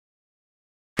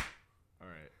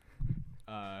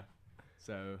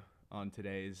So on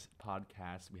today's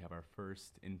podcast, we have our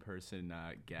first in-person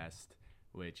guest,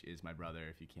 which is my brother.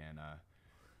 If you can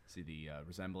see the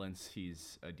resemblance,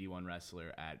 he's a D1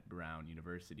 wrestler at Brown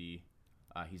University.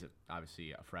 He's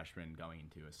obviously a freshman going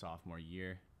into a sophomore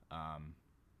year.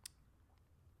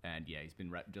 And yeah, he's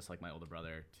been just like my older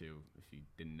brother too, if you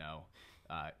didn't know.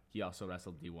 He also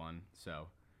wrestled D1, so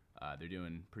they're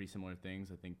doing pretty similar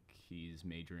things. I think he's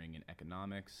majoring in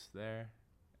economics there.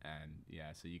 And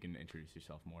yeah, so you can introduce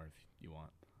yourself more if you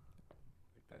want.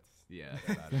 That's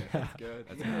about it. That's good.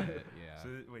 That's about it. Yeah. So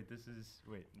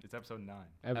it's episode 9.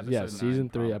 Episode yeah, 9, season 3,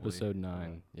 probably. episode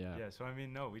 9. Yeah. Yeah. So I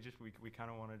mean, no, we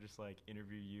kind of want to just like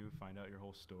interview you, find out your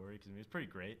whole story, because I mean it's pretty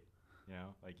great. You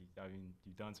know, like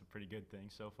you've done some pretty good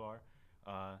things so far.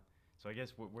 So I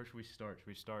guess where should we start? Should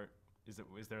we start?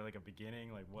 Is there like a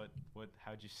beginning? Like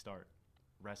how'd you start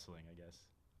wrestling? I guess.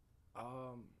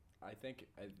 I think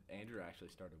Andrew actually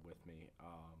started with me.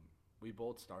 We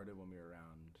both started when we were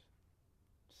around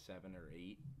 7 or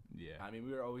 8. Yeah. I mean,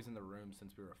 we were always in the room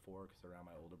since we were 4 because around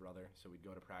my older brother. So we'd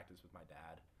go to practice with my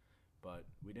dad. But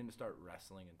we didn't start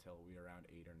wrestling until we were around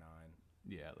 8 or 9.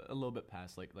 Yeah, a little bit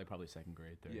past like probably second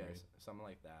grade, third grade. Something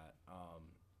like that.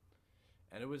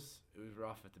 And it was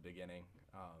rough at the beginning.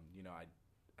 You know,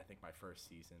 I think my first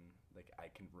season, like I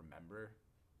can remember,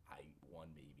 I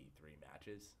won maybe 3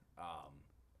 matches.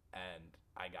 And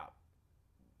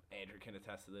Andrew can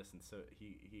attest to this, and so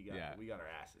we got our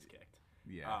asses kicked.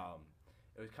 Yeah.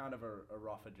 It was kind of a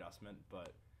rough adjustment,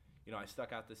 but you know, I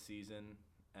stuck out this season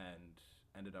and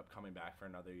ended up coming back for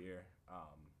another year.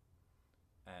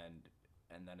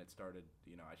 And then it started,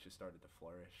 you know, I just started to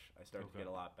flourish. I started to get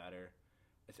a lot better.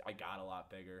 I got a lot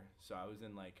bigger. So I was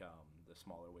in like the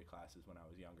smaller weight classes when I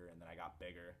was younger, and then I got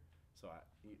bigger. So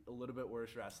a little bit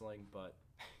worse wrestling, but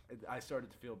I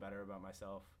started to feel better about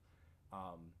myself.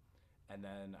 And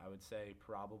then I would say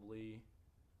probably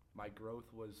my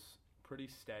growth was pretty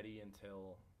steady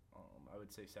until I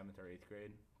would say 7th or 8th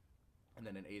grade. And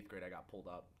then in 8th grade, I got pulled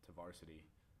up to varsity.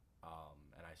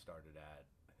 And I started at,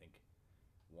 I think,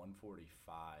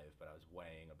 145, but I was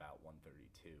weighing about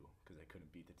 132 because I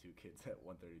couldn't beat the 2 kids at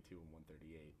 132 and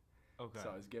 138. Okay.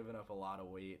 So I was giving up a lot of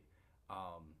weight.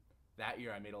 That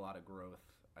year, I made a lot of growth.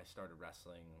 I started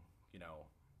wrestling, you know,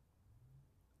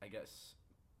 I guess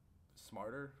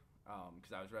smarter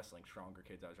because I was wrestling stronger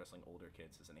kids. I was wrestling older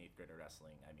kids as an 8th grader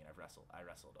wrestling. I mean, I wrestled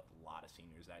a lot of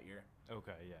seniors that year.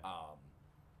 Okay, yeah.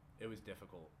 It was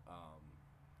difficult.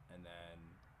 And then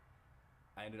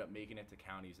I ended up making it to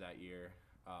counties that year.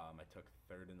 I took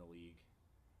 3rd in the league,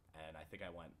 and I think I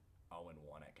went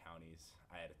 0-1 at counties.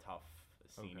 I had a tough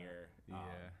senior. Okay.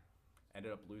 Yeah.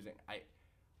 Ended up losing. I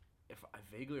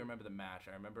vaguely remember the match.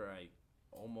 I remember I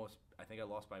think I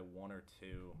lost by 1 or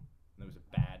 2. And it was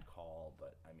a bad call,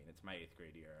 but I mean, it's my 8th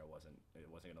grade year. I wasn't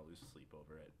gonna lose sleep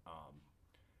over it.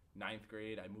 9th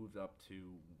grade, I moved up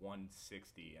to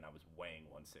 160, and I was weighing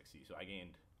 160, so I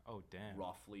gained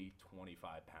roughly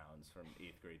 25 pounds from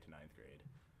 8th grade to 9th grade.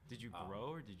 Did you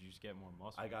grow, or did you just get more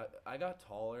muscle? I got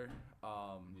taller,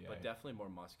 but definitely more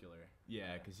muscular.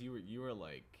 Yeah, because you were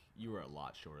a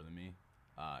lot shorter than me.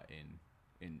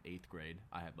 In 8th grade,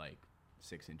 I had like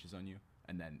 6 inches on you,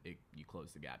 and then you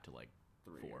closed the gap to like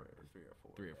 3 or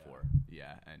 4. 3 or 4.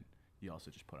 Yeah, and you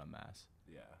also just put on mass.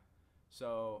 Yeah.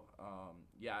 So,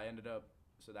 I ended up,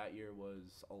 so that year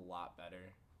was a lot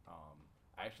better.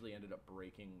 I actually ended up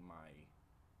breaking my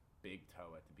big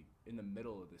toe in the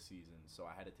middle of the season, so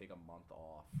I had to take a month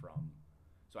off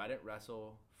so I didn't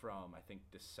wrestle from, I think,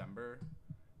 December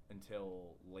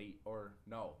until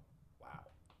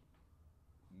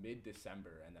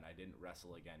mid-December, and then I didn't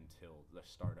wrestle again till the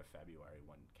start of February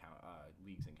when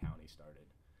leagues and counties started.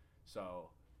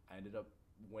 So I ended up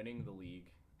winning the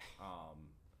league,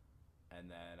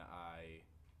 and then I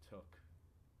took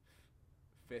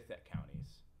 5th at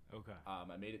counties. Okay.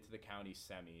 I made it to the county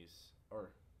semis,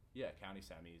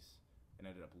 and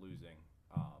ended up losing,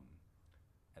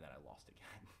 and then I lost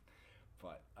again.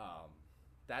 But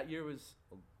that year was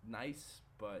nice,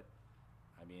 but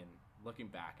I mean, looking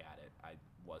back at it, I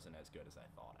wasn't as good as I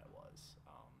thought I was.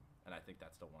 And I think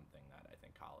that's the one thing that I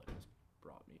think college has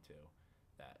brought me to,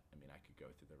 that, I mean, I could go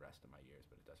through the rest of my years,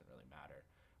 but it doesn't really matter.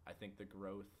 I think the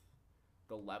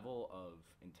level of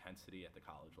intensity at the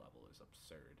college level is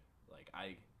absurd. Like,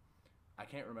 I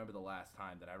can't remember the last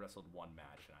time that I wrestled one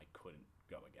match and I couldn't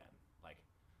go again. Like,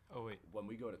 when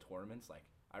we go to tournaments, like,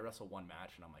 I wrestle one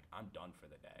match and I'm like, I'm done for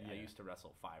the day. Yeah. I used to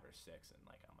wrestle 5 or 6 and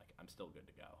I'm still good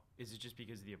to go. Is it just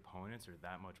because the opponents are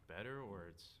that much better, or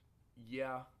it's?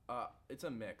 Yeah, it's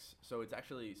a mix. So it's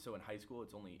actually, in high school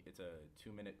it's a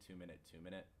 2-minute, 2-minute,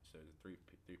 2-minute. So it's a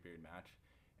three period match.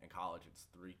 In college, it's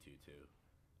 3-2-2.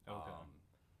 Okay.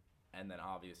 And then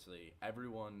obviously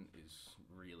everyone is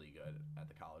really good at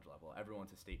the college level.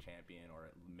 Everyone's a state champion or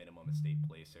at minimum a state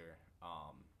placer.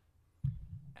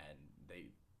 And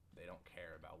they don't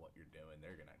care about what you're doing.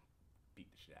 They're gonna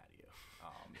beat the shit out of you.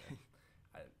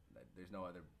 There's no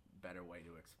other better way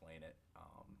to explain it.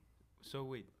 So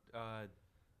wait,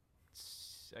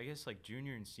 I guess like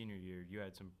junior and senior year, you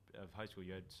had of high school,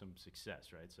 you had some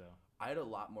success, right? So I had a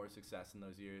lot more success in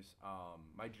those years.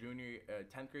 My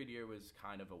 10th grade year was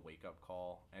kind of a wake-up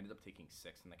call. I ended up taking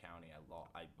 6th in the county. I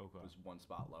was one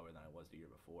spot lower than I was the year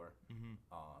before. Mm-hmm.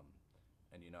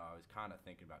 And, I was kind of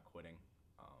thinking about quitting.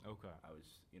 Okay. I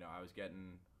was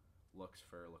getting looks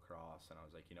for lacrosse, and I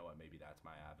was like, you know what, maybe that's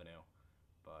my avenue.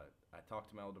 But I talked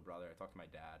to my older brother. I talked to my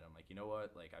dad. And I'm like, you know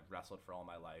what? Like, I've wrestled for all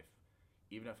my life.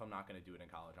 Even if I'm not going to do it in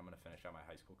college, I'm going to finish out my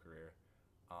high school career.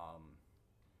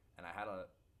 And I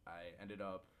ended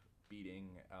up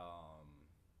beating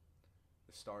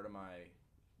the start of my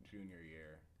junior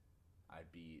year. I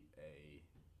beat a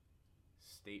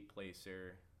state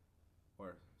placer,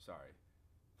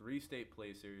 3 state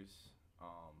placers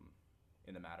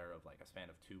in the matter of like a span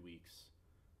of 2 weeks.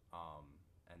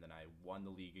 And then I won the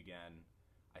league again.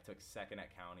 I took 2nd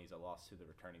at counties. I lost to the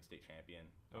returning state champion.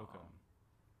 Okay.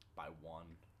 By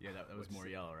 1. Yeah, that was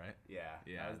Moriello, right? Yeah.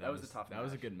 Yeah, that was a tough match. That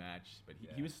was a good match, but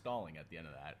he was stalling at the end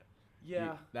of that.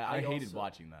 Yeah. I hated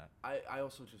watching that. I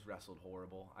also just wrestled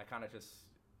horrible. I kind of just,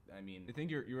 I think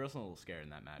you're wrestling a little scared in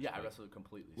that match. Yeah, I wrestled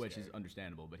completely scared. Which is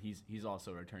understandable, but he's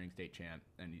also a returning state champ,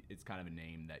 and it's kind of a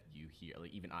name that you hear,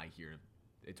 like even I hear.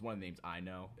 It's one of the names I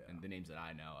know, and the names that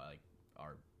I know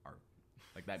are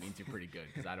like that means you're pretty good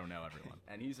because I don't know everyone.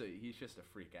 And he's just a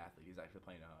freak athlete. He's actually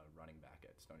playing running back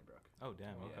at Stony Brook. Oh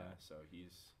damn! Okay. Yeah, so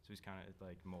he's kind of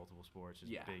like multiple sports,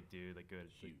 just big dude, like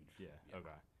good, huge. Yeah.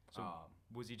 Okay. So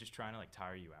was he just trying to like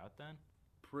tire you out then?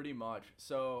 Pretty much.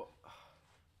 So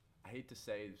I hate to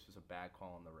say this was a bad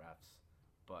call on the refs,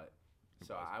 but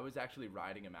I was actually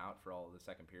riding him out for all of the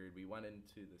second period. We went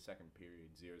into the second period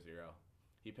 0-0.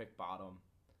 He picked bottom.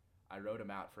 I rode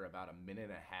him out for about a minute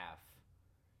and a half.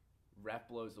 Ref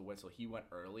blows the whistle. He went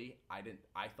early. I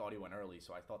thought he went early,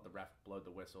 so I thought the ref blew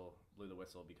the whistle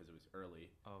because it was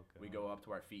early. Okay. We go up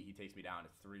to our feet. He takes me down.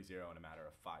 It's 3-0 in a matter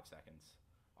of 5 seconds.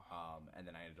 And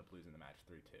then I ended up losing the match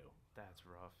 3-2. That's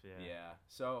rough. Yeah. Yeah.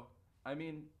 So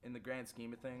in the grand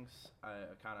scheme of things, I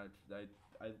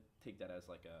take that as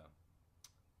like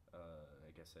I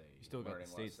guess a you still got the learning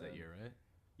states lesson. that year, right?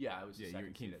 Yeah, I was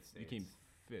second seed at you states. came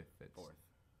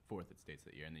 4th at states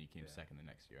that year, and then you came 2nd the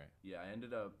next year, right? Yeah, I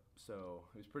ended up. So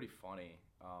it was pretty funny.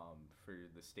 For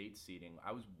the state seeding,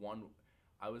 I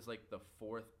was like the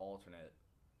 4th alternate,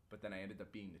 but then I ended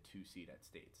up being the 2 seed at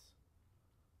states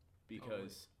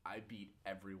because I beat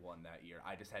everyone that year.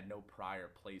 I just had no prior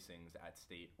placings at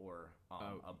state or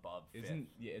above 5th.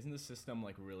 Isn't the system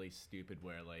like really stupid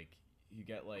where like you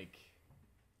get like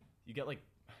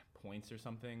points or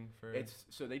something for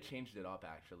so they changed it up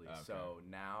actually. Okay. So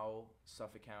now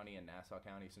Suffolk County and Nassau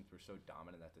County, since we're so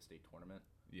dominant at the state tournament,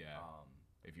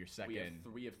 if you're second,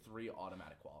 we have 3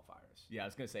 automatic qualifiers. Yeah, I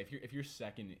was gonna say if you're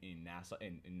second in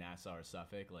Nassau or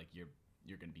Suffolk, like you're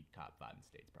gonna be top 5 in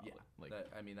states probably.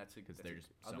 Yeah, that's because they're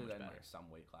just so other much than better. like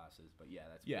some weight classes, but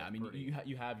that's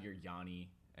you have your Yanni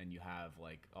and you have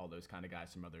like all those kind of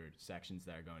guys from other sections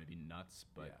that are going to be nuts,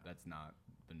 but that's not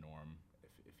the norm.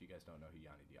 If you guys don't know who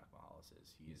Yanni Diakmahalis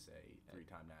is, he's a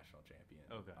 3-time national champion.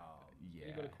 Okay. Did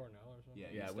you go to Cornell or something?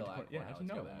 Yeah, still at Cornell. How'd you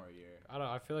know that? One more year. I don't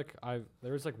know. I feel like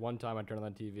there was like one time I turned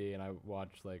on TV and I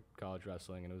watched like college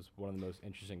wrestling, and it was one of the most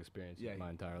interesting experiences of my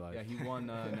entire life. Yeah, he won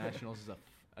nationals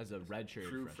as a redshirt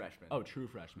True freshman. Oh, true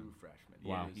freshman. True freshman.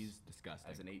 Wow, he's disgusting.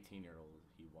 As an 18-year-old,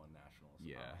 he won nationals.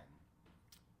 Yeah.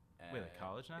 Wait, like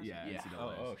college nationals? Yeah.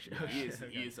 NCAA. Oh, shit.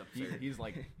 He is absurd. He's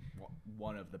like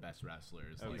one of the best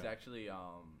wrestlers. He's actually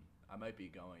I might be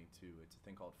going to. It's a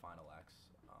thing called Final X.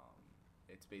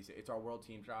 It's our world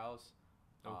team trials.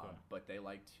 Okay. But they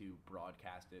like to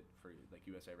broadcast it for like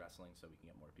USA Wrestling so we can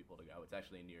get more people to go. It's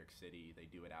actually in New York City. They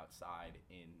do it outside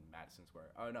in Madison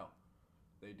Square. Oh no,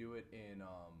 they do it in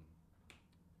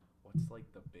what's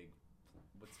the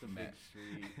big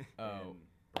street?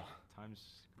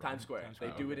 Times Square.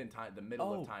 They do it in the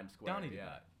middle of Times Square. Downey did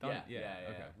that. Yeah.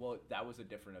 Well, that was a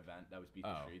different event. That was Beat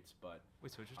the Streets, but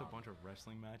wait, so it's just a bunch of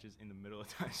wrestling matches in the middle of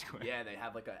Times Square? Yeah, they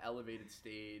have like an elevated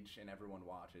stage and everyone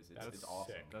watches. It's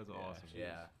awesome. Sick. That's awesome.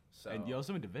 Yeah. So and you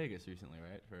also went to Vegas recently,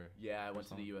 right? I went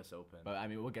to the U.S. Open. But I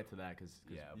mean, we'll get to that because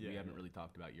we Yeah. haven't really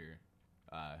talked about your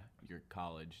your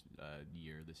college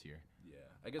year this year. Yeah,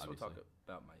 I guess we'll talk Obviously.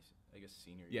 about my,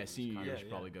 senior year. Yeah, was senior kind year of- we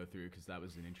should probably go through because that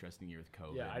was an interesting year with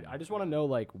COVID. Yeah, and- I just want to know,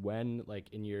 like, when,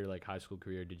 like, in your, like, high school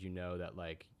career, did you know that,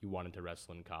 like, you wanted to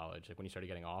wrestle in college? Like, when you started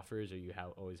getting offers, or you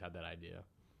always had that idea?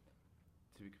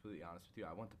 To be completely honest with you,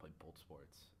 I wanted to play both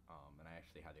sports, and I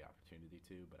actually had the opportunity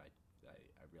to, but I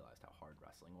realized how hard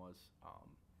wrestling was.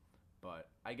 But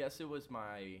I guess it was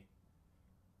my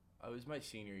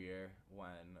senior year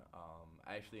when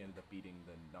I actually ended up beating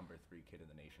the number 3 kid in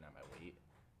the nation at my weight,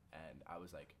 and I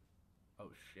was like, oh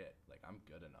shit, like I'm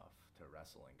good enough to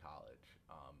wrestle in college.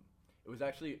 It was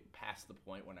actually past the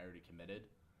point when I already committed,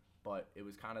 but it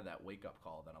was kind of that wake up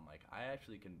call that I'm like, I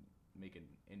actually can make an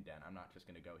indent. I'm not just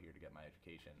going to go here to get my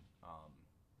education.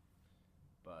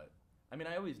 But I mean,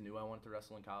 I always knew I wanted to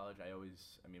wrestle in college. my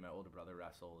older brother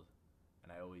wrestled,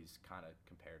 and I always kind of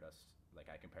compared us. Like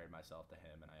I compared myself to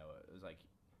him, and it was like,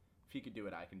 if he could do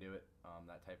it, I can do it.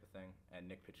 That type of thing. And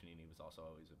Nick Piccinini was also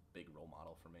always a big role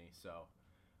model for me. So.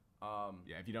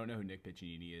 Yeah, if you don't know who Nick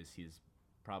Piccinini is, he's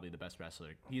probably the best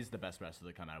wrestler. He's the best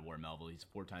wrestler to come out of War Melville. He's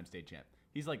 4-time state champ.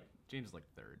 He's like James is like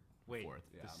 3rd, Wait, 4th.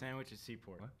 Yeah. the sandwich is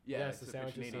Seaport. What? Yeah, Yes, the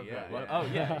sandwich is Piccinini, so yeah, good. yeah. Oh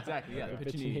yeah, exactly. Yeah, The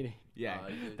Piccinini. Piccinini. Yeah,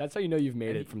 That's how you know you've made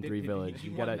And it from he- Three he Village.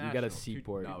 You won got a nationals.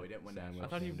 Seaport. No, he didn't win sandwich. nationals. I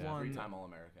thought he He's a won- 3-time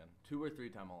All-American. 2 or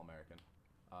 3-time All-American.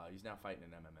 He's now fighting in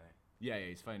MMA. yeah,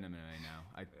 he's fighting MMA now.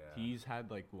 Yeah. He's had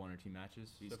like 1 or 2 matches.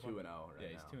 He's so far. 2-0 right Yeah,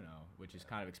 he's now. 2-0, which is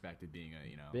kind of expected being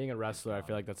Being a wrestler, I um,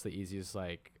 feel like that's the easiest.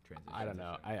 Like, transition. I don't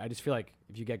know. I just feel like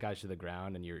if you get guys to the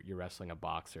ground and you're wrestling a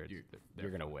boxer, You're- you're they're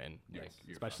gonna fun. win. Yes, Like,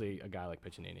 you're especially a guy like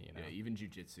Piccinini. You know. Yeah, even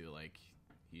jujitsu, like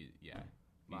he's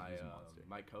My a monster.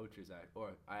 my coach is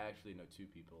I actually know 2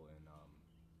 people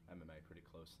in MMA pretty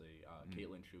closely.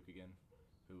 Caitlin Shukagan,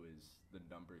 who is the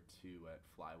number 2 at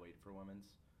flyweight for women's.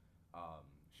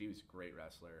 She was a great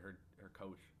wrestler. Her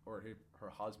coach or her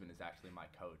husband is actually my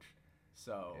coach.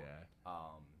 So Yeah.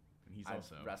 And he's I've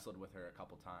also wrestled with her a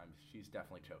couple times. She's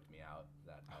definitely choked me out.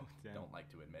 That I damn. don't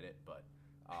like to admit it, but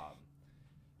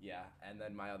yeah. And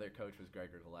then my other coach was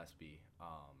Gregor Gillespie,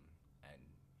 and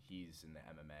he's in the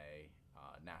MMA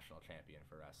national champion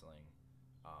for wrestling.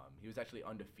 He was actually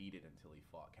undefeated until he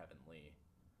fought Kevin Lee,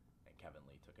 and Kevin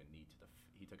Lee took a knee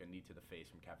to the face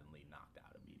from Kevin Lee, knocked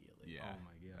out immediately. yeah. Oh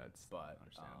my God. That's But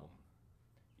understandable.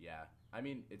 yeah, I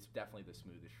mean, it's definitely the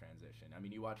smoothest transition. I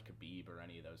mean, you watch Khabib or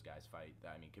any of those guys fight.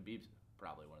 I mean, Khabib's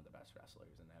probably one of the best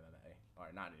wrestlers in the MMA. Or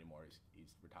not anymore.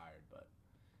 He's retired, but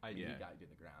he yeah. got to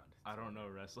the ground. I don't know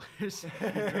wrestlers.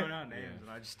 You're throwing out names, and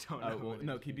I just don't know. Well, who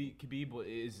no, it is. Khabib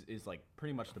is like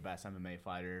pretty much the best MMA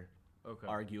fighter, Okay.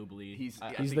 arguably. He's-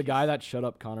 I yeah, He's think the guy that shut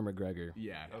up Conor McGregor.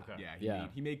 Yeah. Okay. Yeah. Yeah.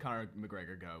 He made Conor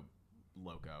McGregor go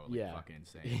loco, like Yeah. fucking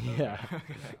insane. Yeah.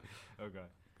 Okay.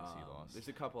 'Cause he lost. There's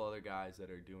a couple other guys that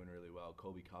are doing really well.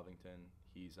 Colby Covington,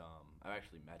 he's I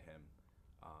actually met him.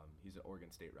 He's an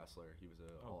Oregon State wrestler. He was an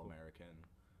Oh, cool. All-American.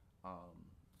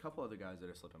 A couple other guys that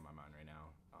are slipping my mind right now.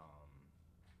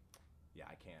 Yeah,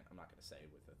 I'm not gonna say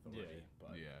with authority,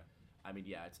 but Yeah. I mean,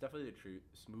 yeah, it's definitely the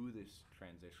smoothest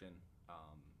transition.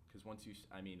 Because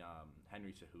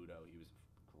Henry Cejudo, he was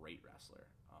a great wrestler,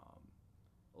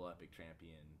 Olympic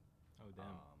champion. Oh damn.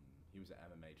 He was an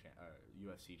MMA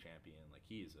UFC champion. Like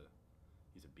he's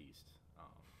a beast.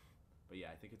 But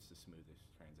yeah, I think it's the smoothest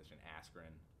transition.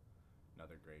 Askren,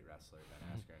 another great wrestler, Ben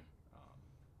Askren.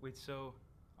 Wait, so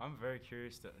I'm very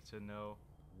curious to know,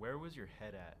 where was your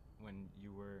head at when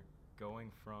you were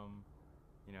going from,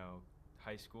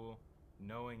 high school,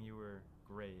 knowing you were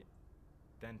great,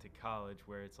 then to college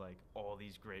where it's like all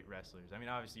these great wrestlers? I mean,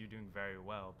 obviously you're doing very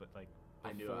well, but like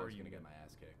I knew I before was you gonna get my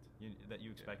ass kicked. that you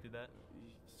expected that?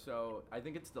 So I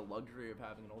think it's the luxury of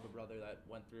having an older brother that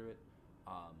went through it.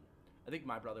 I think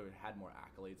my brother had more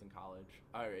accolades in college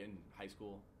or in high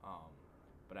school,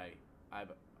 but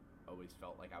I've always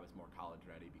felt like I was more college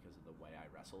ready because of the way I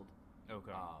wrestled.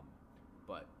 Okay.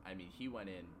 But I mean, he went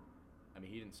in. I mean,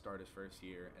 he didn't start his first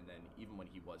year, and then even when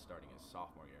he was starting his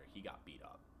sophomore year, he got beat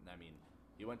up. And I mean,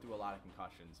 he went through a lot of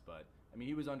concussions, but I mean,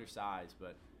 he was undersized,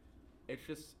 but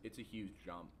it's a huge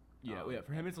jump. Yeah.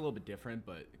 For him, it's a little bit different,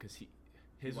 but because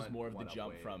his was went more of the one up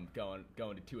jump weight. from going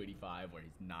to 285, where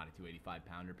he's not a 285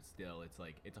 pounder, but still, it's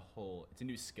like it's a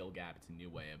new skill gap. It's a new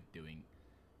way of doing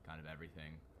kind of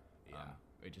everything. Yeah.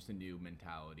 It's just a new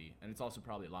mentality, and it's also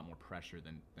probably a lot more pressure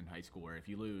than high school, where if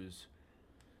you lose,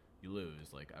 you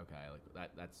lose. Like, okay, like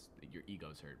that's your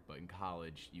ego's hurt. But in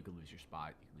college, you could lose your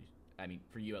spot. You could lose. I mean,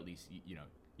 for you at least, you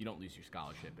don't lose your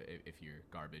scholarship if you're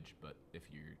garbage. But if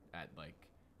you're at like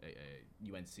a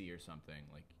UNC or something,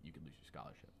 like you could lose your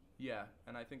scholarship. Yeah,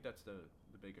 and I think that's the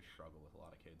biggest struggle with a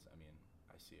lot of kids. I mean,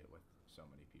 I see it with so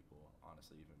many people.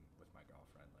 Honestly, even with my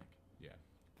girlfriend, like. Yeah.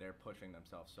 they're pushing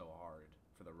themselves so hard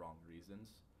for the wrong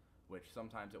reasons, which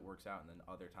sometimes it works out, and then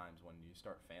other times when you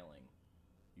start failing,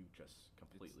 you just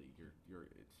completely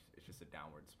it's just a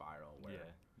downward spiral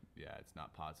where it's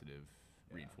not positive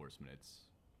reinforcement, it's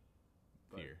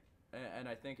fear. And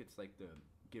I think it's like the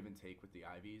give and take with the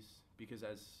Ivies, because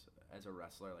as a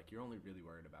wrestler, like, you're only really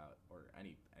worried about, or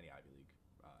any Ivy League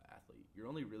athlete, you're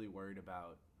only really worried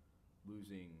about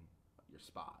losing your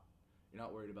spot. You're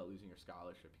not worried about losing your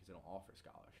scholarship because they don't offer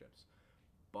scholarships.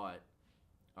 But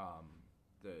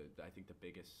I think the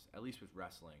biggest, at least with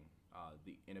wrestling,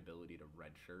 the inability to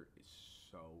redshirt is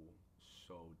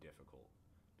so difficult,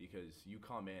 because you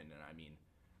come in, and I mean,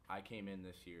 I came in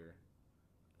this year.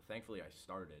 Thankfully, I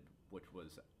started, which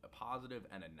was a positive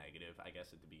and a negative, I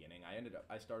guess, at the beginning.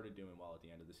 I started doing well at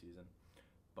the end of the season,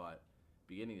 but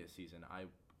beginning of the season, I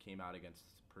came out against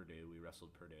Purdue. We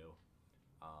wrestled Purdue.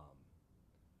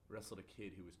 Wrestled a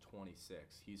kid who was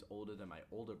 26. He's older than my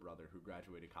older brother, who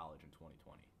graduated college in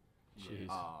 2020. Jeez.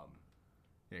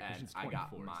 And I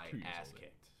got my ass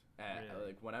kicked. Really?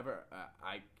 Like, whenever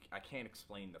I can't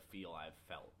explain the feel I've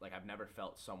felt. Like, I've never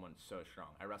felt someone so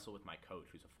strong. I wrestle with my coach,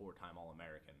 who's a 4-time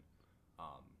All-American,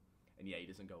 and he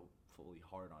doesn't go fully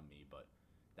hard on me, but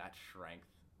that strength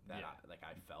that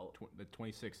I felt. The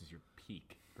 26 is your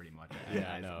peak, pretty much.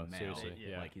 Yeah, I as know. a male. Seriously,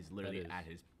 yeah. Like, he's literally That is. at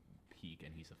his peak,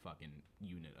 and he's a fucking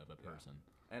unit of a person.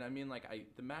 And I mean, like,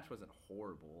 the match wasn't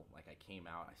horrible. Like, I came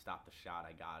out, I stopped the shot,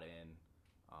 I got in.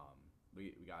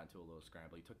 We got into a little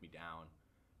scramble. He took me down.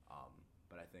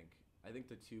 But I think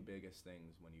the two biggest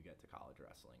things when you get to college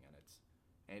wrestling, and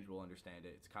Andrew will understand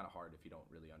it. It's kind of hard if you don't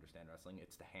really understand wrestling.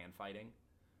 It's the hand fighting.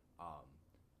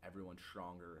 Everyone's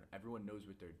stronger. Everyone knows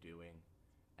what they're doing,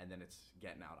 and then it's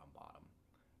getting out on bottom.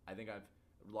 I think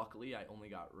luckily I only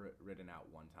got ridden out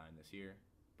one time this year,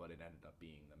 but it ended up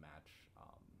being the match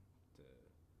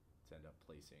to end up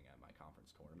placing at my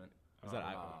conference tournament. Is that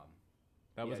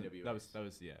that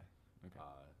was yeah. Okay.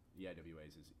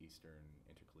 EIWA's is Eastern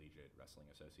Intercollegiate Wrestling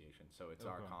Association. So it's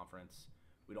our conference.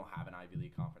 We don't have an Ivy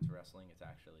League conference for wrestling. It's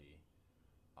actually,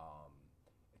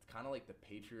 it's kind of like the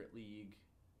Patriot League.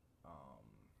 I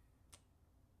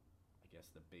guess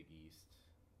the Big East.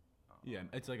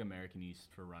 It's like American East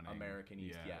for running. American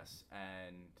East, yes,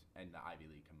 and the Ivy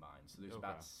League combined. So there's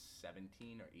about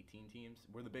 17 or 18 teams.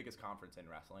 We're the biggest conference in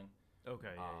wrestling.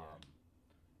 Okay.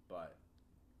 But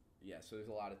yeah, so there's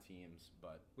a lot of teams,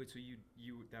 but Wait, so you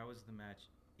that was the match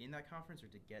in that conference or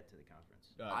to get to the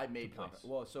conference? I made conference.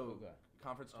 Well, so Okay.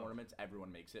 conference tournaments,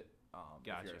 everyone makes it. If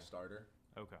you're Gotcha. a starter.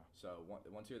 Okay. So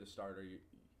once you're the starter,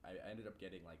 I ended up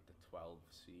getting like the 12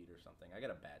 seed or something. I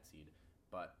got a bad seed,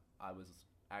 but I was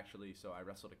actually, so I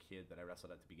wrestled a kid that I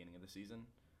wrestled at the beginning of the season.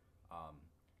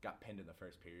 Got pinned in the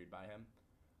first period by him.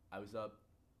 I was up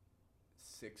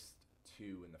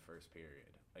 6-2 in the first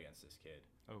period against this kid.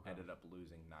 Okay. Ended up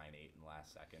losing 9-8 in the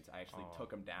last seconds. I actually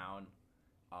took him down,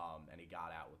 and he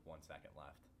got out with 1 second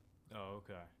left. Oh,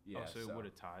 okay. Yeah, so it so- would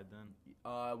have tied then?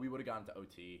 We would have gone to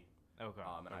OT. Okay.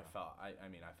 And I okay. felt, I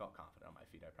felt confident on my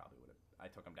feet. I probably would have. I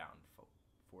took him down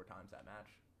 4 times that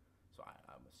match, so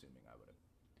I'm assuming I would have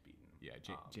beaten him. Yeah,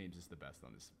 James is the best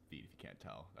on his feet. If you can't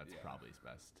tell, that's probably his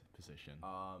best position.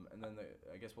 And then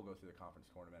I guess we'll go through the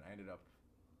conference tournament. I ended up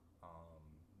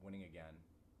winning again,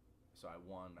 so I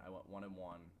won. I went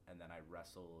 1-1, and then I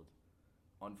wrestled.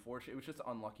 Unfortunately, it was just an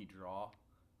unlucky draw.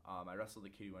 I wrestled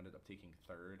the kid who ended up taking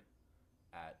third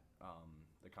at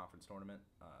the conference tournament.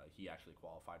 He actually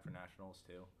qualified for nationals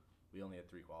too. We only had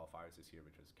 3 qualifiers this year,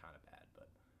 which was kind of bad, but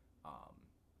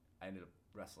I ended up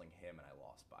wrestling him, and I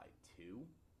lost by 2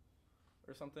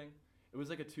 or something. It was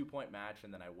like a 2-point match,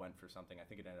 and then I went for something. I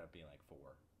think it ended up being like 4.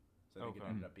 So I think it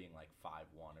ended up being like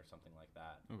 5-1 or something like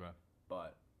that. Okay.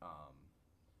 But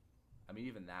I mean,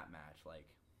 even that match, like,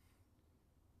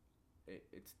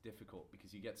 it's difficult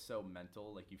because you get so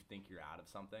mental, like you think you're out of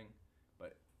something,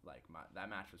 but like that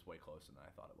match was way closer than I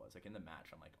thought it was. Like in the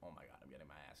match, I'm like, oh my god, I'm getting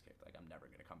my ass kicked. Like I'm never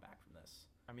gonna come back from this.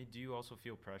 I mean, do you also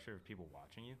feel pressure of people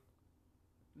watching you?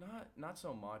 Not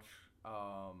so much.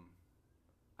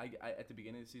 I at the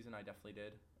beginning of the season, I definitely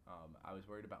did. I was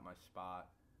worried about my spot,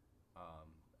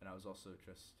 and I was also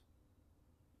just,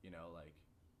 like,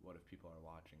 what if people are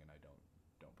watching and I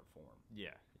don't perform?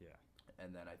 Yeah.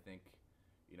 And then I think,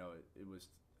 it was.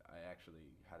 I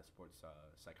actually had a sports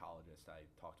psychologist. I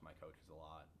talked to my coaches a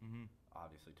lot,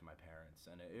 obviously to my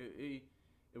parents, and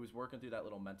it was working through that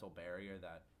little mental barrier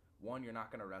that, one, you're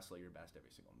not going to wrestle your best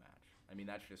every single match. I mean,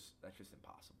 that's just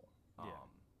impossible. Yeah.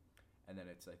 And then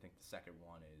I think the second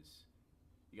one is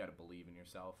you got to believe in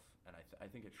yourself, and I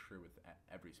think it's true with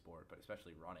every sport, but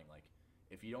especially running. Like,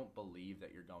 if you don't believe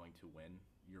that you're going to win,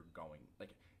 you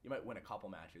might win a couple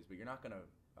matches, but you're not going to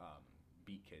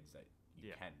beat kids that you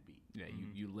Yeah. can beat. Yeah,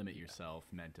 Mhm. you limit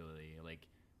yourself mentally. Like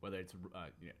whether it's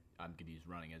I'm gonna use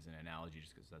running as an analogy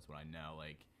just because that's what I know.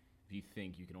 Like if you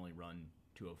think you can only run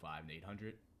 205 and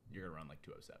 800, you're gonna run like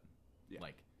 207. Yeah.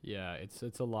 Like Yeah, it's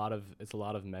a lot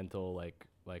of mental like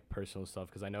personal stuff,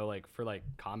 because I know like for like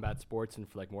combat sports and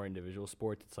for like more individual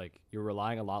sports, it's like you're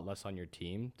relying a lot less on your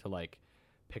team to like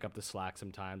pick up the slack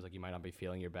sometimes. Like you might not be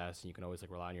feeling your best, and you can always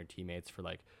like rely on your teammates for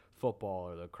like football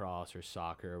or lacrosse or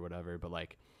soccer or whatever. But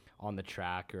like on the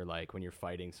track or like when you're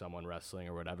fighting someone, wrestling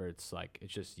or whatever, it's like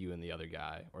it's just you and the other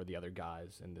guy or the other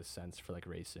guys in this sense for like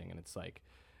racing. And it's like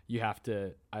you have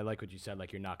to, I like what you said,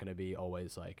 like you're not going to be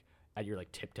always like at your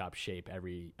like tip top shape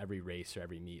every race or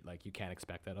every meet. Like you can't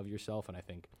expect that of yourself. And I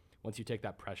think once you take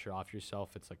that pressure off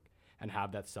yourself, it's like, and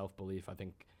have that self-belief, I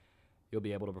think you'll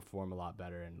be able to perform a lot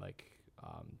better and like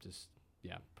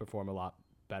perform a lot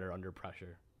better under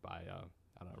pressure by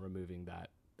I don't know, removing that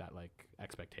like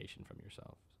expectation from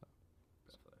yourself. So.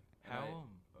 Definitely. How And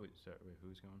I- wait,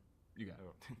 who's going? you got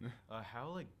Oh. How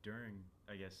like during,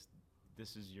 I guess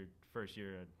this is your first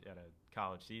year at a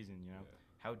college season, you know? Yeah.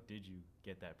 How did you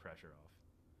get that pressure off?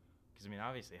 Because I mean,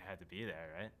 obviously it had to be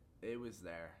there, right? It was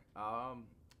there.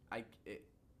 I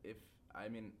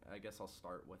guess I'll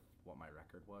start with what my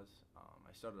record was.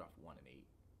 I started off 1-8.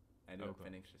 I ended up Okay.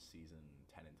 finishing the season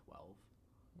 10-12.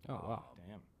 Oh wow.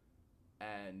 Damn.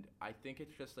 And I think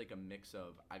it's just like a mix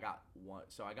of I got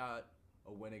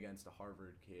a win against a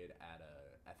Harvard kid at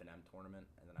a F&M tournament,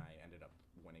 and then I ended up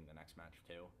winning the next match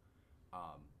too.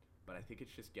 But I think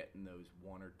it's just getting those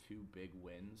one or two big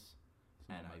wins,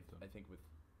 and I think with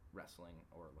wrestling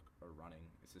or running,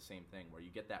 it's the same thing where you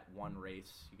get that one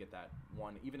race, you get that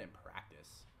one, even in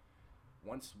practice.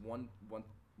 Once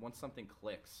something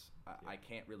clicks, I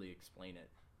can't really explain it.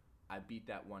 I beat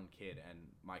that one kid, and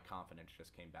my confidence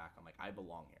just came back. I'm like, I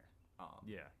belong here.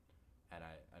 Yeah. And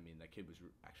I mean, that kid was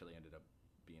actually ended up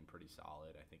being pretty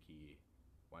solid. I think he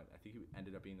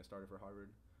ended up being the starter for Harvard.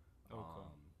 Okay.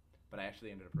 But I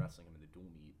actually ended up wrestling him in the dual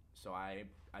meet. So I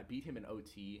beat him in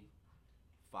OT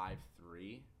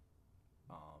 5-3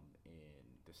 in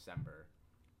December.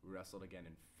 We wrestled again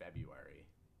in February.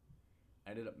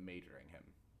 Ended up majoring him.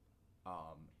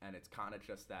 And it's kind of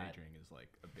just that. majoring is like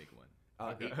a big one.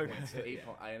 8 Okay. points.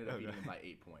 I ended up beating him by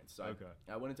 8 points. So Okay.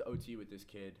 I went into OT with this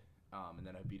kid, and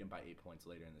then I beat him by 8 points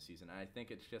later in the season. And I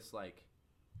think it's just like,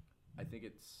 I think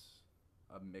it's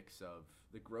a mix of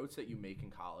the growths that you make in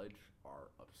college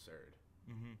are absurd,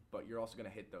 but you're also going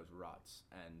to hit those ruts,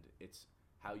 and it's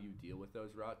how you deal with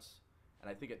those ruts. And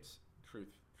I think it's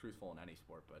truthful in any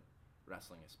sport, but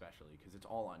wrestling especially, because it's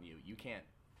all on you. You can't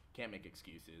make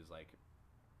excuses. Like,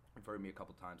 you've heard me a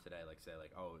couple times today, like say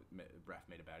like, oh, ref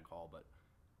made a bad call, but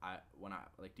when I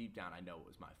deep down, I know it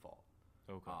was my fault.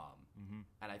 Okay.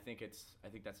 And I think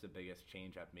that's the biggest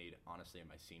change I've made, honestly, in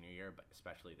my senior year, but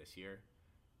especially this year,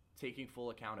 taking full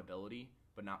accountability,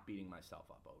 but not beating myself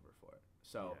up over for it.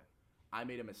 So Yeah. I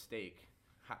made a mistake.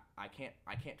 I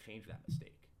can't change that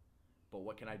mistake, but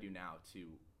what can I do now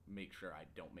to make sure I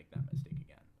don't make that mistake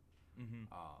again?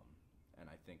 And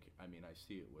I think, I mean, I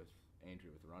see it with Andrew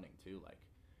with running too. Like,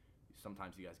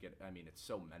 sometimes you guys get, I mean, it's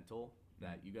so mental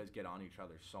that you guys get on each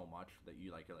other so much that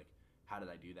you're like, how did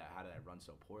I do that? How did I run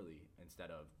so poorly?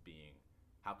 Instead of being,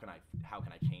 how can I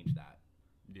change that?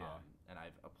 Yeah. And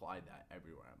I've applied that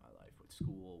everywhere in my life, with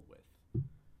school, with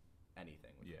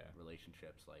anything, with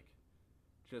relationships, like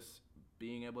just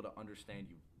being able to understand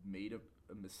you made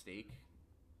a mistake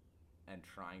and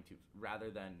trying to, rather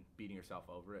than beating yourself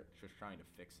over it, just trying to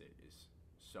fix it is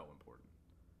so important.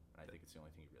 And I think it's the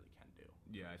only thing you really can do.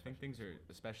 Yeah, I think things are,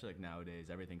 especially like nowadays,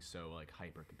 everything's so like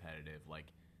hyper competitive.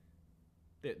 Like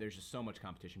there's just so much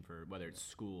competition for whether it's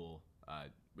school,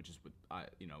 which is what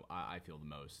I feel the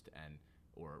most, and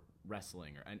or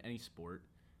wrestling or any sport.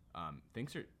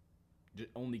 Things are just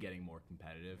only getting more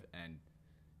competitive, and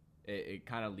it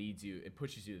kind of it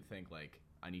pushes you to think like,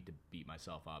 I need to beat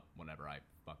myself up whenever I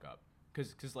fuck up.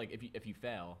 Cause like if you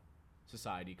fail,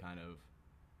 society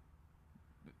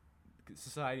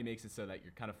makes it so that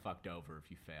you're kind of fucked over if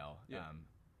you fail. Yeah.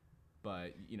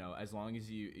 But as long as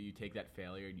you take that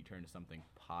failure and you turn to something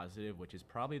positive, which is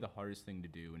probably the hardest thing to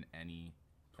do in any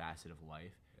facet of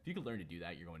life. If you could learn to do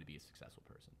that, you're going to be a successful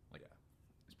person. Like,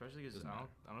 Especially because Doesn't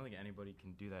I don't think anybody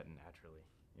can do that naturally.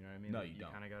 You know what I mean? No, Like, you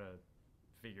don't. kind of gotta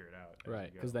figure it out.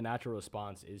 Right, because the natural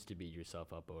response is to beat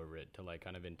yourself up over it, to like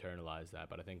kind of internalize that.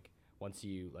 But I think once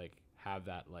you like have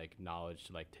that like knowledge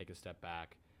to like take a step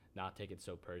back, not take it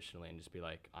so personally, and just be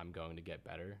like, I'm going to get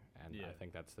better. And I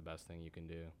think that's the best thing you can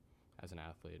do as an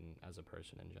athlete and as a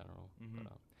person in general.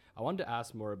 But, I wanted to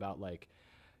ask more about like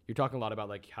you're talking a lot about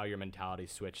like how your mentality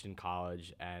switched in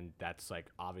college, and that's like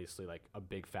obviously like a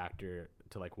big factor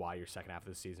to like why your second half of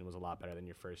the season was a lot better than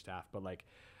your first half. But like,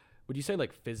 would you say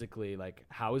like physically, like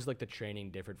how is like the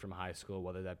training different from high school,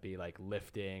 whether that be like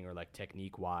lifting or like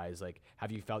technique wise? Like,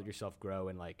 have you felt yourself grow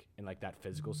in like that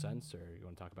physical sense, or you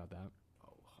want to talk about that?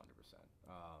 Oh, 100%.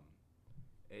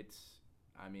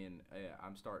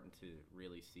 I'm starting to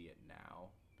really see it now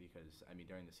because,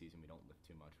 during the season we don't lift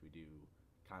too much. We do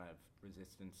kind of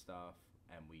resistance stuff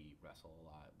and we wrestle a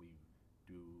lot. We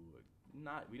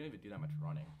don't even do that much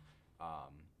running.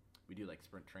 We do like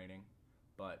sprint training,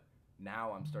 but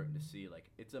now I'm starting to see like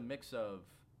it's a mix of,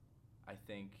 I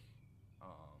think,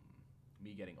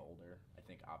 me getting older. I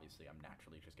think obviously I'm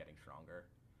naturally just getting stronger,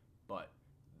 but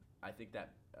I think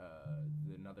that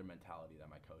another mentality that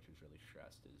my coach has really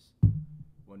stressed is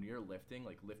when you're lifting,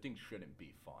 like lifting shouldn't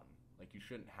be fun. Like you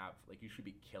should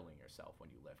be killing yourself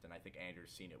when you lift. And I think Andrew's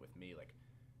seen it with me.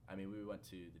 We went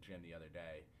to the gym the other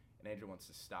day, and Andrew wants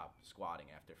to stop squatting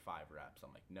after 5 reps. I'm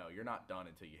like, no, you're not done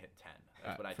until you hit 10.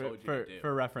 That's what I told you to do.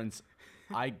 For reference,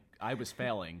 I was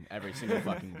failing every single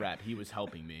fucking rep. He was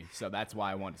helping me, so that's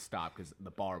why I wanted to stop because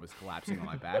the bar was collapsing on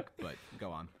my back. But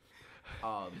go on.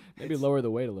 Maybe lower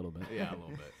the weight a little bit. Yeah, a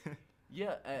little bit.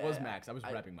 Yeah, It was max. I was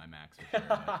repping my max. For sure,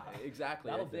 but. Exactly.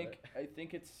 That'll I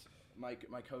think it's my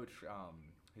coach.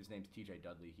 His name's TJ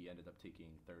Dudley. He ended up taking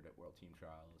 3rd at World Team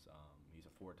Trials. He's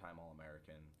a 4-time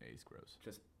All-American. Yeah, he's gross.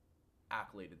 Just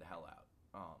accoladed the hell out.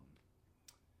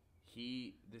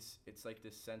 It's like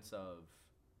this sense of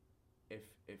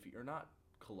if you're not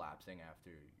collapsing after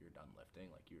you're done lifting,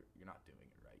 like you're not doing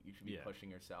it right. You should be pushing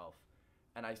yourself.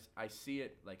 And I see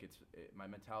it like my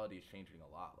mentality is changing a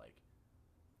lot. Like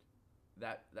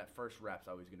that first rep's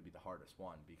always going to be the hardest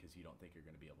one because you don't think you're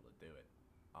going to be able to do it.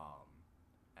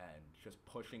 And just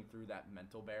pushing through that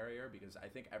mental barrier, because I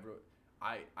think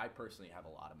I personally have a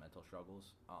lot of mental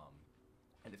struggles.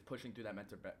 And it's pushing through that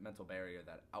mental barrier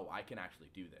that, I can actually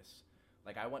do this.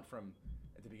 Like I went from,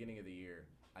 at the beginning of the year,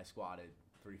 I squatted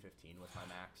 315 was my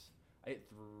max.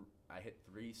 I hit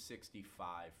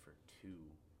 365 for 2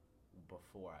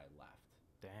 before I left.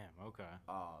 Damn. Okay.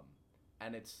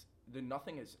 And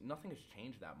nothing has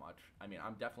changed that much.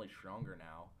 I'm definitely stronger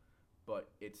now, but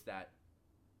it's that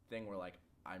thing where like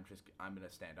I'm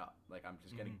gonna stand up. Like I'm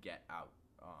just gonna get out,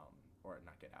 or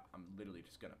not get out. I'm literally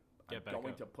just gonna. I'm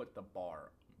going to put the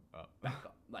bar back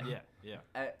up. Like yeah.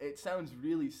 It sounds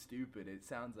really stupid. It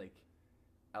sounds like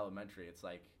elementary. It's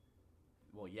like,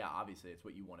 well, yeah, obviously it's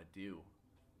what you want to do,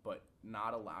 but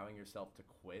not allowing yourself to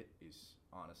quit is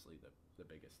honestly the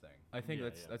biggest thing. I think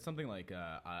that's something like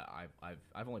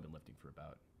I've only been lifting for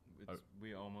about.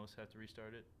 We almost have to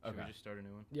restart it. Should we just start a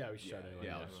new one? Yeah, we should start a new one.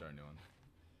 Yeah, let's start a new one.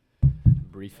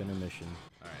 Brief intermission.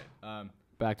 All right.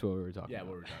 Back to what we were talking about.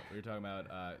 Yeah, we were talking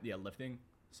about lifting.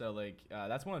 So like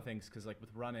that's one of the things, because like with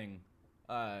running,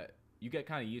 you get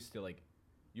kind of used to like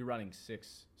you're running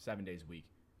 6-7 days a week.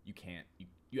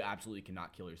 You absolutely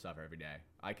cannot kill yourself every day.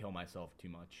 I kill myself too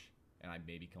much, and I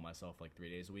maybe kill myself like 3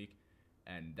 days a week,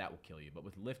 and that will kill you. But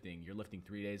with lifting, you're lifting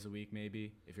 3 days a week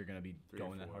maybe if you're gonna be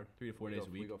going that hard. 3 to 4 days a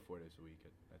week. We go 4 days a week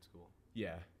at school.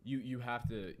 Yeah, you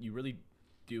really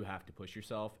do have to push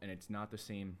yourself, and it's not the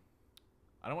same.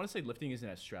 I don't want to say lifting isn't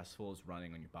as stressful as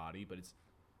running on your body, but it's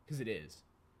because it is.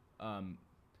 But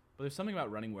there's something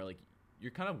about running where like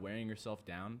you're kind of wearing yourself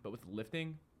down, but with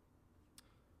lifting,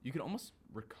 you can almost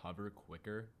recover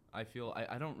quicker. I feel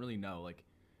I don't really know. Like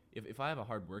if I have a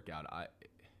hard workout,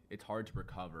 it's hard to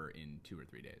recover in 2 or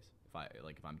 3 days.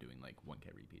 If I'm doing like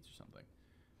 1K repeats or something.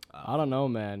 I don't know,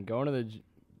 man. Going to the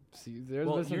see, there's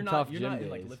been some tough gym days.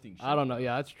 Like lifting. I don't know.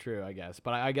 Yeah, that's true. I guess,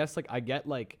 but I guess like I get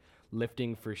like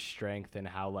lifting for strength and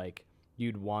how like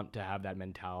you'd want to have that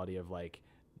mentality of like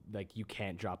you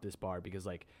can't drop this bar, because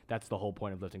like that's the whole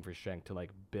point of lifting for strength, to like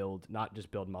build, not just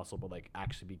build muscle, but like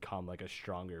actually become like a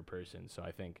stronger person. So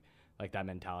I think like that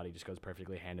mentality just goes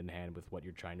perfectly hand in hand with what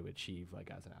you're trying to achieve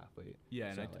like as an athlete. Yeah,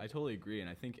 and so, I totally agree, and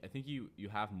I think you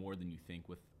have more than you think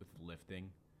with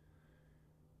lifting.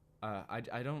 I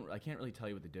can't really tell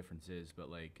you what the difference is, but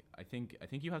like I think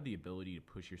you have the ability to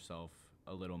push yourself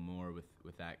a little more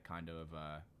with that kind of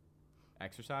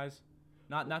exercise.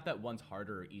 Not that one's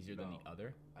harder or easier than the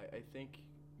other. I think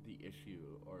the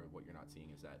issue, or what you're not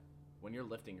seeing, is that when you're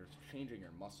lifting, you're changing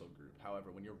your muscle group.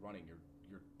 However, when you're running,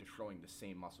 you're destroying the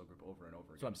same muscle group over and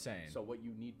over again. That's what I'm saying. So what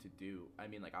you need to do,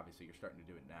 like obviously you're starting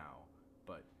to do it now,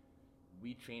 but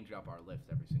we change up our lifts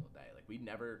every single day. Like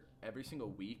every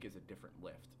single week is a different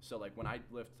lift. So like when I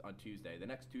lift on Tuesday, the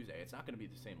next Tuesday, it's not going to be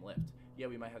the same lift. Yeah,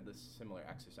 we might have the similar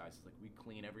exercises. Like we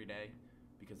clean every day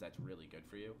because that's really good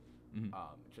for you.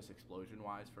 Just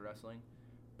explosion-wise for wrestling.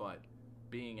 But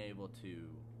being able to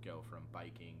go from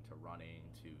biking to running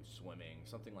to swimming,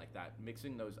 something like that.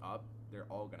 Mixing those up, they're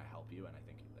all going to help you, and I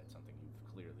think that's something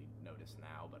you've clearly noticed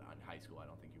now, but in high school I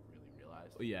don't think you really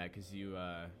realized. Well, yeah, because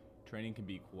training can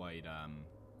be quite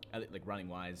like running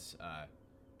wise.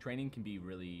 Training can be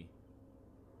really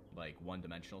like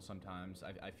one-dimensional sometimes.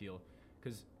 I feel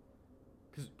because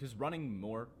running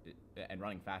more and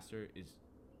running faster is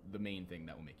the main thing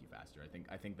that will make you faster.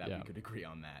 I think that we could agree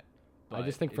on that. I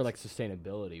just think for like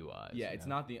sustainability wise. Yeah, it's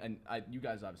not and you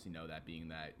guys obviously know that, being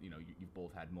that you've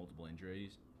both had multiple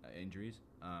injuries.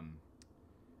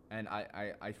 And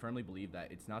I firmly believe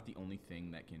that it's not the only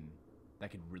thing that can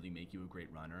really make you a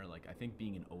great runner. Like, I think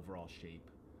being in overall shape,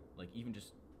 like even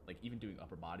doing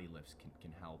upper body lifts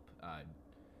can help.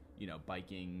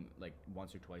 Biking like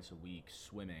once or twice a week,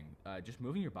 swimming, just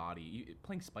moving your body,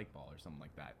 playing spike ball or something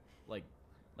like that.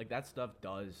 Like that stuff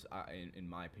does, in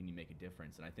my opinion, make a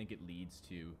difference. And I think it leads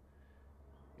to,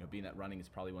 being that running is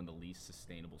probably one of the least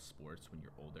sustainable sports when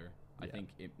you're older. I think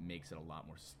it makes it a lot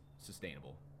more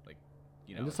sustainable. Like,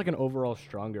 and just like an overall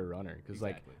stronger runner, because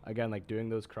exactly. like again, like doing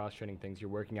those cross training things, you're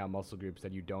working out muscle groups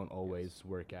that you don't always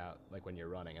work out like when you're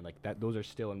running, and like that those are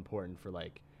still important for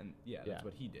like. And that's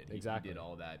what he did. Exactly. He did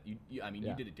all that. You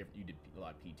did it different. You did a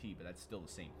lot of PT, but that's still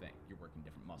the same thing. You're working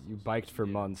different muscles. You biked for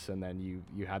months, and then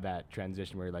you had that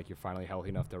transition where like you're finally healthy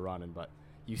enough to run, but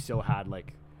you still had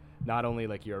like not only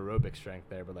like your aerobic strength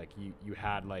there, but like you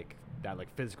had like that like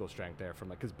physical strength there from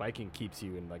like, because biking keeps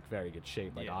you in like very good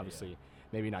shape. Like obviously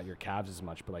maybe not your calves as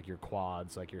much, but like your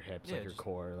quads, like your hips, like your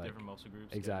core, like different muscle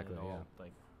groups. Exactly.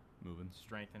 Like moving,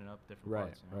 strengthening up different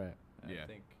parts. Right.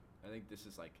 I think this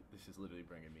is literally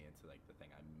bringing me into like the thing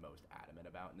I'm most adamant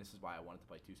about, and this is why I wanted to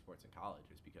play two sports in college,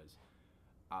 is because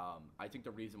I think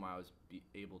the reason why I was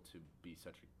able to be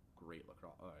such a great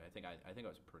lacrosse, I think I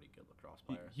was a pretty good lacrosse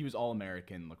player. He was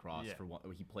All-American lacrosse for one.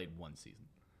 He played one season.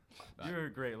 You were a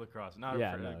great lacrosse. You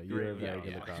were a very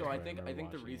good lacrosse. So I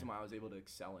think the reason why I was able to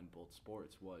excel in both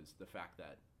sports was the fact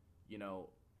that,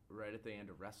 right at the end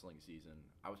of wrestling season,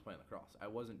 I was playing lacrosse. I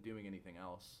wasn't doing anything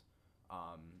else,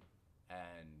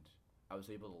 and I was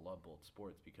able to love both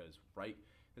sports because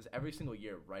every single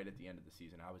year, right at the end of the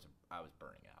season, I was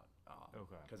burning out.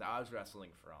 Because I was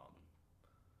wrestling from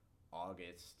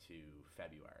August to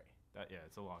February.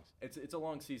 It's a long. It's a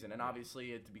long season, and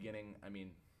obviously at the beginning,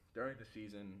 during the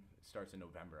season, it starts in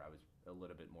November. I was a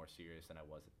little bit more serious than I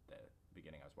was at the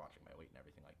beginning. I was watching my weight and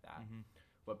everything like that. Mm-hmm.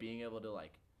 But being able to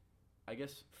I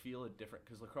guess feel a different,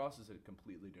 because lacrosse is a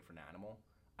completely different animal.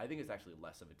 I think it's actually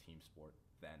less of a team sport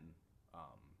than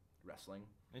wrestling.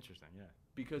 Interesting, yeah.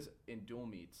 Because in dual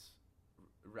meets,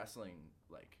 wrestling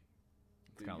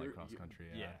it's kind of like cross country.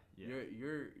 Yeah.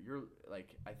 You're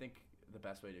like, I think the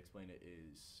best way to explain it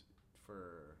is,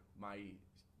 for my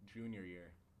junior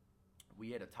year,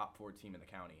 we had a top 4 team in the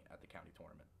county at the county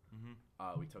tournament.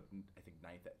 Mm-hmm. We took, I think,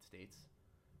 9th at states.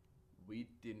 We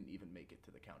didn't even make it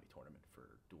to the county tournament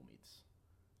for dual meets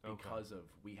because of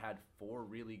we had 4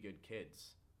 really good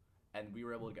kids, and we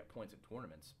were able to get points in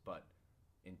tournaments. But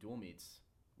in dual meets,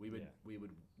 we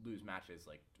would lose matches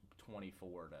like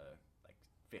 24 to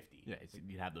 50. Yeah,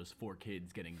 you'd have those 4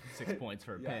 kids getting 6 points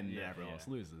for a pin, and everyone else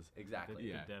loses.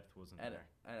 Exactly. The depth wasn't there.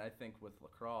 And I think with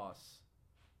lacrosse,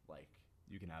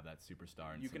 you can have that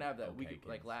superstar. And you can have that. Okay we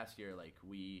like last year, I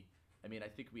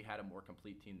think we had a more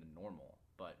complete team than normal.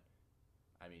 But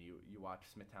you watch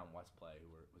Smithtown West play, who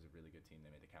was a really good team.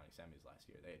 They made the county semis last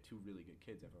year. They had 2 really good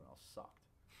kids. Everyone else sucked,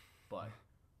 but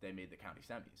they made the county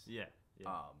semis. Yeah.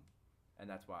 And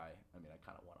that's why I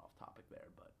kind of went off topic there,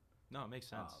 but no, it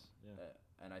makes sense.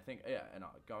 And I think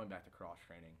going back to cross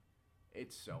training,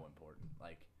 it's so important.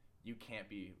 You can't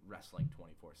be wrestling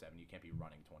 24/7. You can't be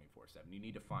running 24/7. You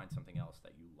need to find something else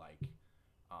that you like.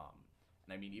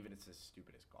 And even it's as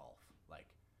stupid as golf.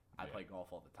 I play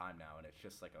golf all the time now, and it's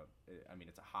just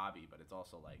it's a hobby, but it's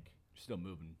also you're still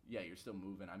moving. Yeah, you're still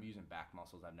moving. I'm using back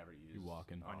muscles I've never used. You're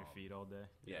walking on your feet all day.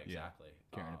 Yeah, exactly.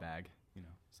 Carrying a bag,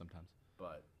 sometimes.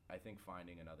 But I think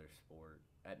finding another sport,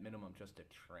 at minimum, just to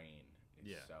train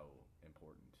is so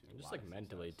important too. And just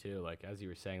mentally too, as you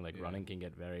were saying, running can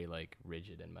get very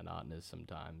rigid and monotonous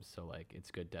sometimes. So it's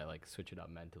good to switch it up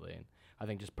mentally, and I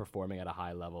think just performing at a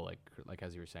high level, like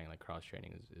as you were saying, cross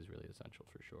training is really essential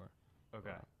for sure.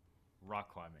 Okay,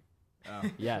 rock climbing.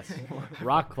 Yes,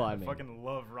 rock climbing. I fucking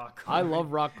love rock climbing. I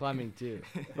love rock climbing too.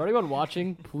 For anyone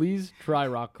watching, please try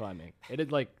rock climbing. It is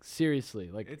seriously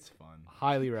it's fun.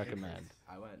 Highly recommend.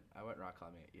 I went rock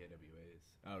climbing at EAWA's.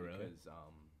 Oh really? Because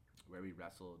where we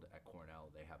wrestled at Cornell,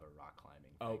 they have a rock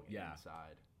climbing thing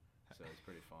inside. So it's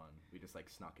pretty fun. We just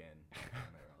snuck in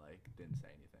and they were didn't say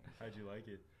anything. How'd you like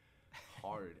it?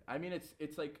 Hard.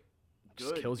 It's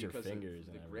good kills your because of fingers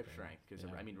the and grip everything. strength. Because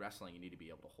Yeah. I mean, wrestling, you need to be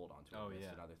able to hold on to Oh, a wrist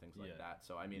yeah. and other things like Yeah. that.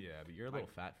 So I mean, yeah, but you're a my-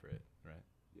 little fat for it, right?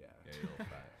 yeah. Yeah, you're a little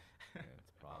fat. Yeah, that's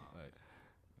a problem.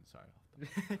 I'm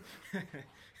sorry.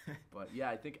 But yeah,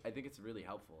 I think it's really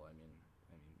helpful. I mean,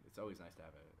 it's always nice to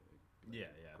have a Yeah.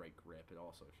 great grip. It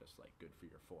also is just like good for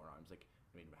your forearms. Like,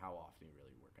 I mean, how often are you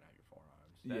really working out your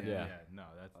forearms? Yeah. No,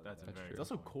 that's a That's very true. It's good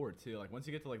also point. core too. Like once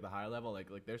you get to like the higher level, like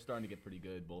they're starting to get pretty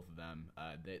good. Both of them.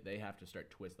 They have to start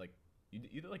twist. Like you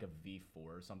did like a V4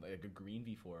 or something, like a green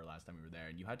V4 last time we were there,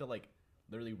 and you had to like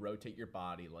literally rotate your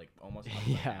body like almost upside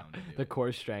Yeah, down. to do the it.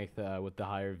 core strength with the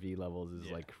higher V levels is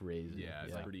Yeah. like crazy. Yeah,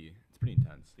 it's yeah. pretty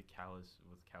intense. The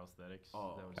calisthenics.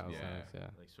 Oh, that was Calisthenics, yeah.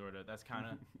 like sort of. That's kind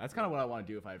of. That's kind of what I want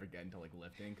to do if I ever get into like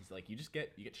lifting, because like you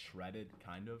get shredded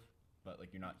kind of, but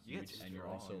like you're not You get huge, and you're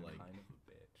also Strong, like, kind of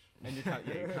a bitch. and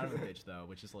you're kind of a bitch though,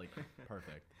 which is like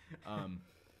perfect.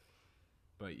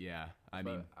 But yeah, I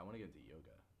mean, I want to get into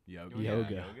yoga. yoga. You wanna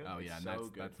get Yoga. Oh It's yeah, and so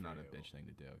good that's for not a you. bitch thing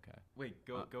to do. Okay. Wait,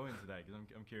 go into that because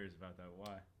I'm curious about that.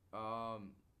 Why?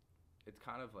 It's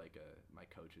kind of like my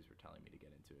coaches were telling me to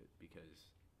get into it because,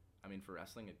 I mean, for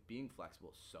wrestling, being flexible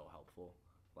is so helpful.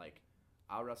 Like,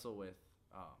 I'll wrestle with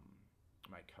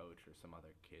my coach or some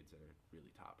other kids that are really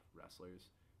top wrestlers.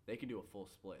 They can do a full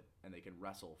split, and they can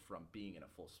wrestle from being in a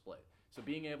full split. So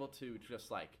being able to just,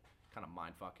 like, kind of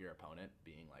mind fuck your opponent,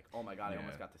 being like, oh, my God, I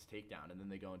almost Yeah. got this takedown, and then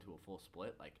they go into a full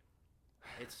split, like,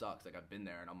 it sucks. Like, I've been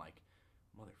there, and I'm like,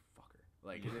 motherfucker.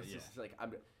 Like, Yeah, it's yeah. just like,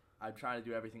 I'm trying to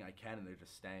do everything I can, and they're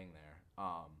just staying there.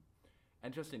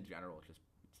 And just in general,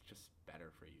 it's just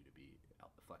better for you to be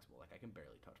flexible. Like, I can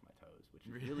barely touch my toes, which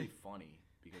is really funny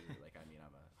because, like, I mean,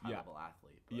 I'm a high level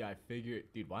athlete. But Yeah, I figured,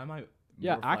 dude. Why am I?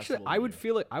 Yeah, more actually, flexible I than would you?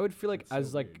 feel like It's so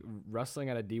as like weird. wrestling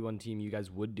at a D1 team, you guys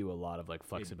would do a lot of like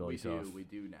flexibility stuff. we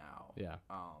do now. Yeah,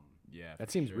 Yeah, that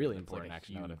for seems sure. really That's, like, important. a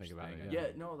Actually, now that I think huge about thing, it. Yeah,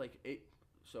 no, like it.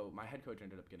 So my head coach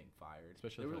ended up getting fired.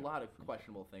 Especially there were for, a like, lot of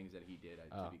questionable things that he did.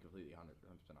 Oh. To be completely 100%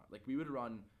 honest. Like we would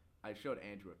run. I showed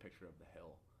Andrew a picture of the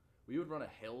hill. We would run a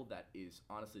hill that is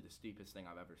honestly the steepest thing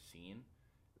I've ever seen,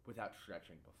 without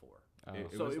stretching before. Oh.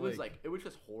 So it was like it was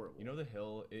just horrible. You know the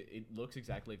hill. It looks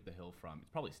exactly like the hill from.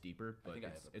 It's probably steeper, but think I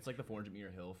it's, have a it's like the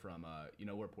 400-meter hill from. You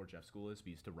know where Port Jeff School is.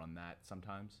 We used to run that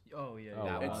sometimes. Oh yeah. Oh,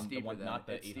 yeah. That wow. it's one, the steeper one, than not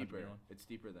the it's 800 steeper. one. It's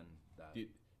steeper than that. Dude,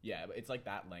 yeah, but it's like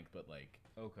that length, but like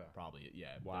Okay. probably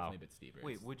Wow. definitely a bit steeper.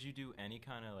 Wait, It's- would you do any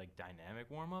kind of like dynamic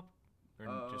warm up,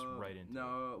 or just right into?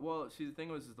 No, well, see, the thing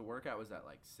was, is the workout was at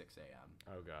like 6 a.m.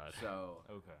 Oh god. So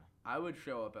It? Okay. I would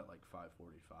show up at like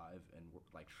 5:45 and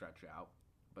like stretch out,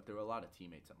 but there were a lot of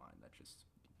teammates of mine that just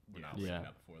we're not Yeah. waking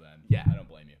up before then. Yeah. I don't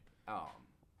blame you.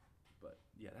 But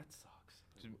yeah, that sucks.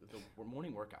 The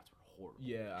morning workouts were horrible.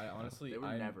 Yeah, I honestly, They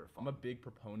were never I'm a fun. big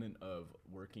proponent of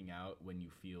working out when you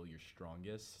feel your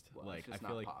strongest. Well, like it's just I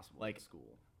feel not like possible like at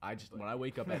school. I just but- when I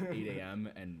wake up at 8 a.m.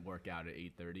 and work out at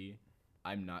 8:30,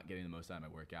 I'm not getting the most out of my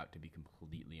workout, to be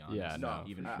completely honest. Yeah, no,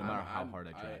 even I- no matter how I'm- hard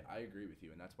I try. I agree with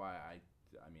you, and that's why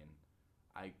I mean,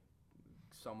 I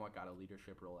somewhat got a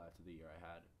leadership role after the year I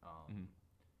had, Mhm.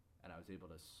 and I was able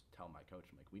to tell my coach,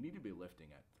 I'm like, we need to be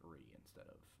lifting at 3 instead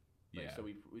of. Like, Yeah. So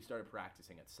we started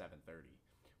practicing at 7:30,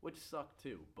 which sucked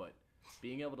too. But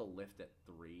being able to lift at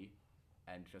 3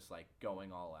 and just like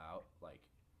going all out, like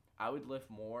I would lift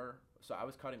more. So I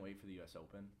was cutting weight for the U.S.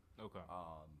 Open. Okay.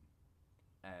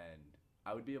 And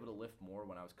I would be able to lift more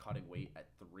when I was cutting weight at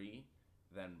 3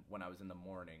 than when I was in the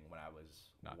morning when I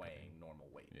was Not weighing cutting. normal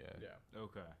weight. Yeah.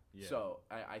 Okay. Yeah. So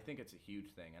I think it's a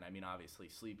huge thing. And I mean, obviously,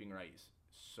 sleeping right is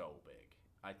so big.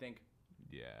 I think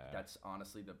Yeah. that's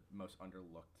honestly the most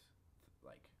underlooked,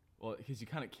 like, Well, because you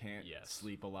kind of can't Yes.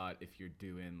 sleep a lot if you're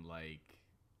doing like,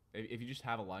 if you just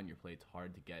have a lot on your plate, it's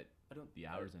hard to get I don't the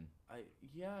hours in.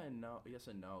 yeah and no, yes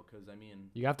and no, because I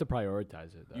mean, You have to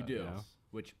prioritize it. Though, You do, know?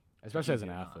 which Especially as an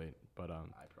easy or not. athlete. But I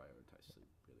prioritize sleep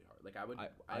really hard. Like I would,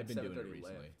 I've had been doing it 7:30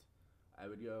 recently. lift. I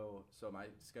would go. So my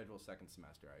schedule second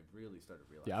semester, I really started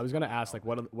realizing. yeah, I was gonna ask like,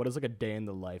 how what does like a day in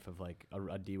the life of like a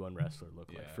D1 wrestler look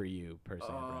like Yeah. for you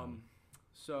personally? Brown?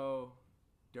 So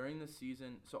during the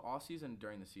season, so off season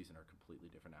during the season are completely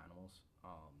different animals.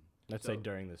 Let's so say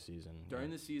during the season.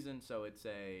 during the season, so it's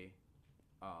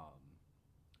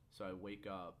so I wake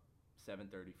up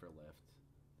 7:30 for lift,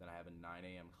 then I have a 9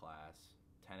 a.m. class,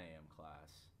 10 a.m.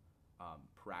 class,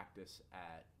 practice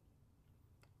at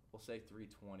we'll say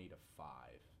 3:20 to 5,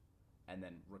 and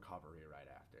then recovery right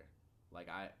after. Like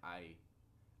I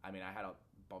mean I had a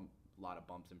lot of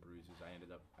bumps and bruises.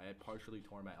 I had partially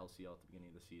torn my LCL at the beginning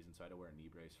of the season, so I had to wear a knee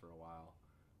brace for a while.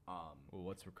 Well,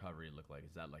 what's recovery look like?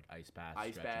 Is that like ice bath?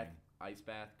 Ice stretching?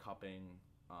 bath, cupping.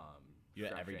 You do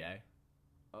that every stretching. day?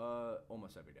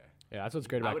 Almost every day. Yeah, that's what's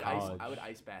great about college. I would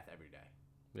ice bath every day.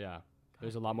 Yeah.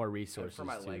 There's a lot more resources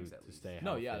my legs, to at least. stay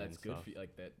No, healthy yeah, and that's good. stuff.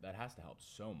 Like that has to help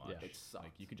so much. Yeah. It sucks.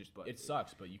 Like you could just, but it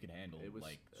sucks, but you can handle it was-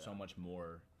 so much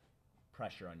more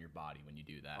pressure on your body when you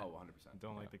do that. Oh, 100%.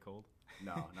 Don't like the cold.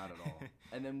 No, not at all.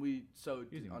 And then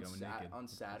Using on, going naked. on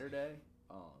Saturday,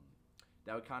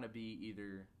 that would kind of be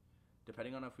either,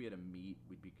 depending on if we had a meet,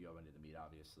 we'd be going to the meet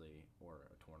obviously, or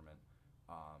a tournament.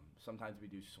 Sometimes we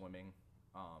do swimming,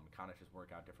 kind of just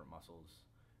work out different muscles,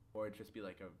 or it'd just be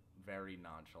like a very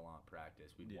nonchalant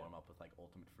practice. We'd warm up with like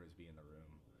ultimate frisbee in the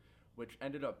room, which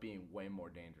ended up being way more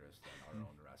dangerous than our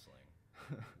own wrestling.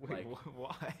 Wait, Like-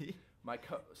 why? My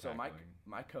Tackling.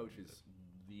 my coach is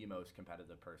the most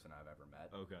competitive person I've ever met.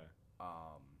 Okay.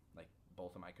 Like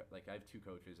both of my I have 2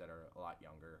 coaches that are a lot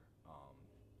younger,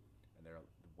 and they're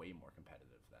way more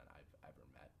competitive than I've ever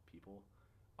met people.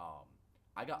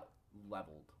 I got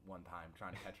leveled one time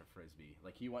trying to catch a frisbee.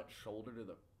 Like he went shoulder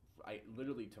to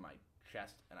literally to my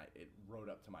chest, and it rode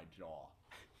up to my jaw,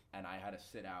 and I had to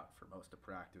sit out for most of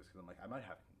practice because I'm like I might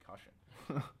have a concussion.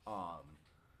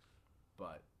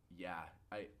 But yeah,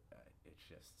 it's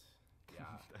just yeah.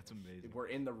 That's amazing. We're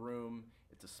in the room.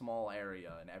 It's a small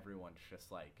area, and everyone's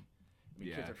just like, I mean,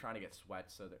 kids Yeah. are trying to get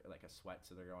sweat, so they're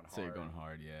going hard. So you're going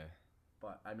hard, yeah.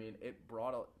 But I mean,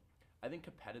 I think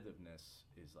competitiveness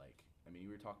is like, I mean,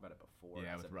 we were talking about it before.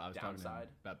 Yeah, as I a was talking downside.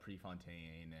 about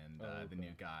Prefontaine and the okay.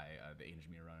 new guy, the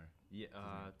 800-meter runner, Yeah.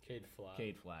 Cade Flat.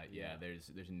 Cade Flat. Yeah, yeah.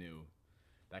 there's a new.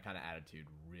 That kind of attitude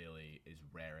really is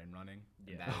rare in running.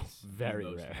 And Yeah. that is Very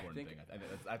the most rare. important thing.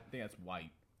 I think that's why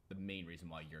the main reason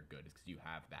why you're good is because you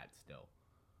have that still.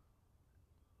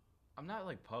 I'm not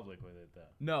like public with it though.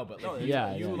 No, but No, like,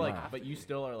 yeah, you yeah, like, no. but you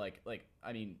still are like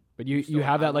I mean, But you still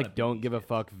have I that wanna like don't beat give a these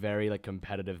fuck very like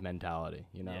competitive mentality,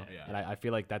 you know? Yeah. Yeah. And I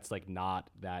feel like that's like not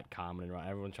that common in running.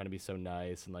 Everyone's trying to be so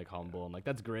nice and like humble and like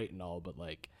that's great and all, but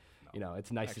like you know,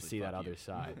 it's nice to Actually, see that fuck you. other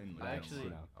side. And, like, I don't actually, you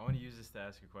know. I want to use this to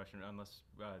ask a question. Unless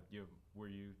did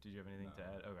you have anything to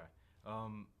add?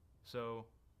 Okay. So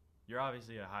you're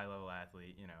obviously a high level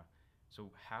athlete, you know. So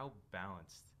how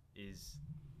balanced is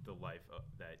the life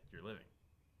that you're living?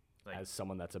 Like, As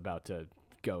someone that's about to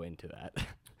go into that.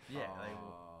 yeah.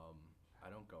 I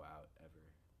don't go out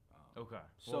ever. Okay.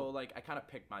 So like, I kind of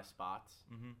picked my spots.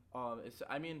 Mm-hmm.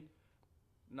 I mean,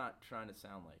 not trying to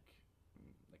sound like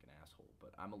an asshole,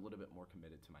 but I'm a little bit more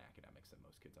committed to my academics than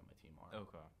most kids on my team are.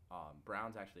 Okay.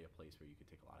 Brown's actually a place where you could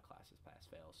take a lot of classes pass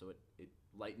fail, so it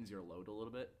lightens your load a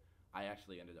little bit. I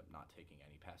actually ended up not taking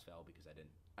any pass fail because I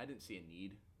didn't see a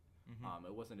need. Mm-hmm.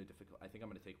 It wasn't a difficult. I think I'm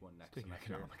going to take one next Speaking of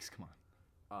semester. economics, come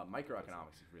on.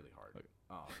 Microeconomics is really hard. Okay.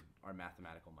 Our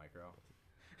mathematical micro.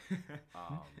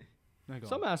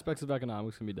 Some aspects of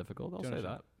economics can be difficult. I'll Do you say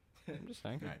wanna that. I'm just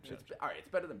saying. All right, All right, it's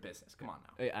better than business. Come on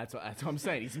now. Hey, that's what I'm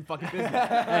saying. He's in fucking business.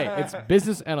 Hey, it's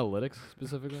business analytics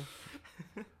specifically.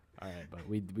 All right, but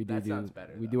we That sounds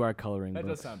better, we though. do our coloring That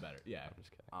books. does sound better. Yeah. I'm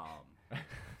just kidding.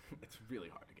 It's really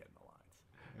hard to get in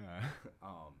the lines.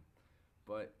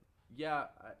 But yeah,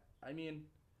 I mean,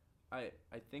 I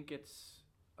think it's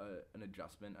an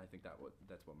adjustment. I think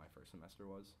that's what my first semester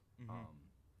was. Mhm.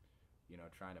 You know,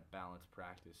 trying to balance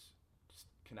practice, just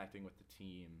connecting with the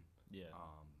team, Yeah.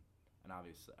 and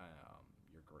obviously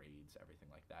your grades, everything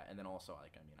like that. And then also,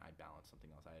 like, I mean, I balanced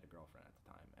something else. I had a girlfriend at the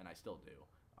time, and I still do.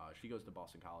 She goes to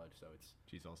Boston College, so it's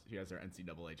She has her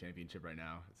NCAA championship right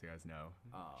now, as you guys know.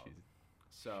 She's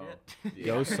so. Shit.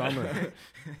 Go Summer.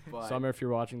 But, Summer, if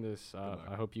you're watching this, luck.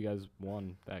 I hope you guys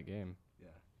won that game. Yeah.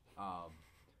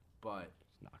 But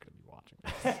He's not gonna be watching.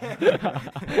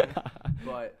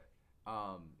 but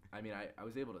I mean, I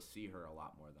was able to see her a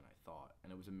lot more than I thought,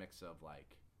 and it was a mix of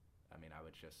like, I mean, I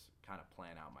would just kind of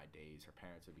plan out my days. Her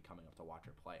parents would be coming up to watch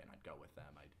her play, and I'd go with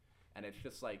them. And it's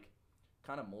just like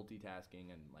kind of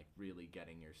multitasking and like really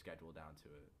getting your schedule down to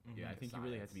it. Yeah, I like, think you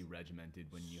really have to be science.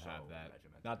 regimented when you So have that.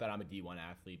 regimented. Not that I'm a D1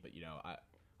 athlete, but you know,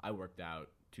 I worked out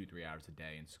 2-3 hours a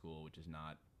day in school, which is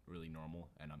not really normal,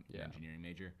 and I'm Yeah. an engineering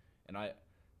major. And I'll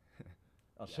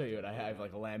Yeah, show you it. I yeah. have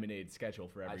like a laminated schedule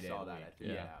for every I day. saw of the that. week. I threw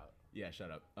yeah. it out. Yeah,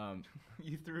 shut up.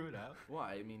 You threw it out. Well,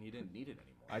 I mean, you didn't need it anymore.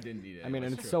 I didn't need it. I mean,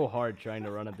 and That's it's true. so hard trying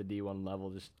to run at the D1 level,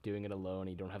 just doing it alone.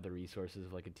 You don't have the resources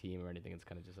of like a team or anything. It's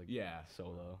kind of just like Yeah.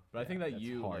 solo. But I think that that's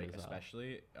you, hard like, as hell.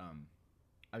 especially,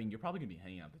 I mean, you're probably gonna be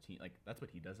hanging out with the team. Like, that's what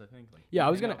he does, I think. Like, Yeah, you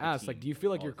I was hang gonna out with the ask. Like, team do you feel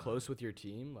like all you're the time. close with your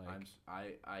team? Like,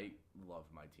 I love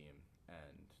my team,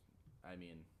 and I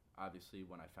mean, obviously,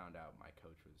 when I found out my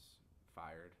coach was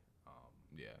fired,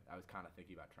 Yeah. I was kind of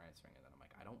thinking about transferring, and then I'm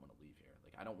like, I don't want to leave here.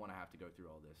 Like, I don't want to have to go through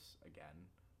all this again.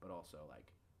 But also,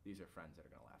 like, these are friends that are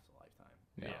gonna last a lifetime.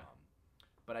 Yeah.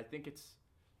 But I think it's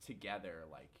together.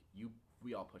 Like,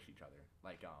 we all push each other.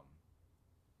 Like,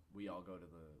 we all go to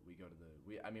the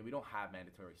we don't have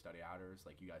mandatory study hours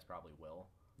like you guys probably will.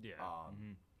 Yeah.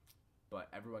 But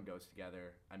everyone goes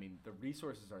together. I mean, the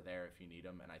resources are there if you need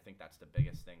them, and I think that's the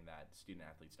biggest thing that student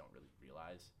athletes don't really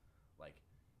realize. Like,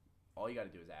 all you got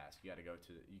to do is ask. You got to go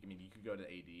to. You could go to the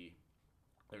AD.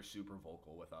 They're super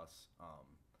vocal with us.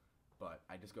 But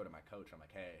I just go to my coach. I'm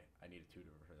like, hey, I need a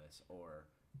tutor for this,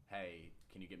 or hey,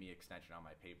 can you get me extension on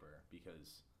my paper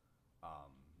because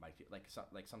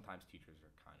sometimes teachers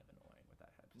are kind of annoying with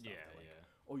that type of stuff. Yeah, They're like,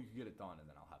 yeah. oh, you can get it done, and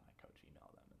then I'll have my coach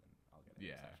email them, and then I'll get an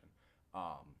Yeah.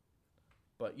 extension.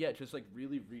 But yeah, just like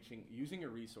really using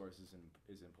your resources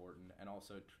is important, and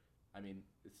also, I mean,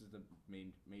 this is the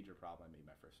major problem I made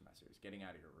my first semester is getting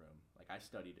out of your room. Like I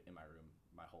studied in my room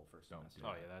my whole first Don't semester. do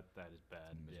Oh yeah, that is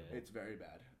bad. It's Yeah. It's very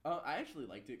bad. I actually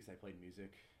liked it because I played music,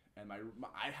 and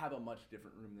I have a much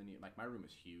different room than you. Like my room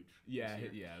is huge. Yeah, this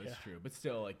year. yeah, that's true. But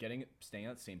still, like staying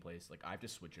at the same place, like I have to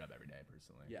switch it up every day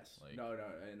personally. Yes. Like, No,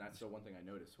 and that's the one thing I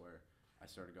noticed where I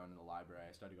started going to the library.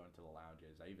 I started going to the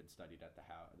lounges. I even studied at the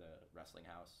wrestling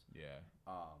house. Yeah.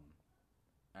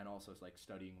 And also it's like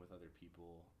studying with other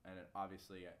people. And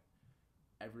obviously,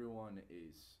 everyone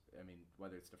is. I mean,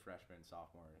 whether it's the freshman,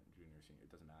 sophomore, junior, senior,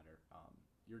 it doesn't matter.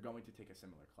 You're going to take a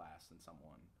similar class than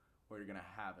someone, or you're gonna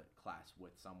have a class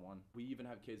with someone. We even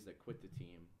have kids that quit the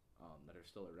team, that are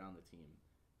still around the team.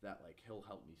 That like he'll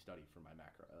help me study for my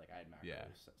macro. Like I had macro Yeah.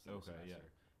 semester,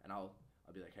 and I'll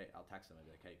be like, hey, I'll text him. I'll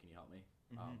be like, hey, can you help me?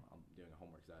 I'm doing a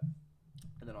homework set.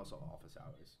 And then also office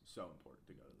hours. So important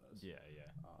to go to those. Yeah,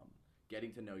 yeah.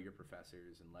 Getting to know your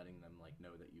professors and letting them like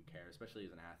know that you care, especially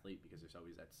as an athlete, because there's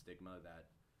always that stigma that,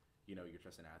 you're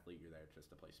just an athlete. You're there just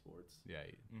to play sports. Yeah.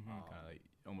 Kind of like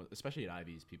almost, especially at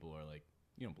Ivies, people are like,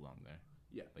 you don't belong there.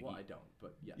 Yeah. Like Well, I don't,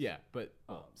 but yes. Yeah, but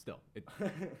still,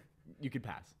 you could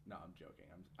pass. No, I'm joking.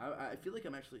 I feel like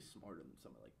I'm actually smarter than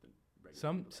some of like the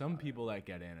regular Some people that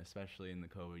get in, especially in the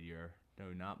COVID year,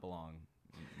 do not belong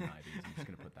in Ivies. I'm just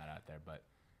gonna put that out there, but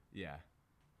yeah.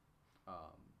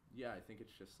 Yeah, I think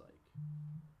it's just like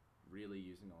really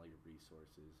using all your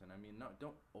resources, and I mean,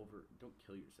 don't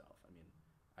kill yourself. I mean,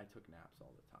 I took naps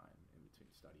all the time in between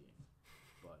studying,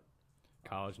 but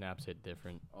College naps hit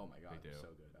different. oh my god, They do.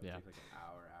 so good. I would Yeah. take like an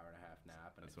hour and a half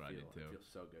nap, and That's what I did too. It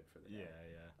feels so good for the day. Yeah,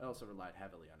 yeah. I also relied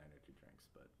heavily on energy drinks,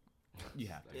 but You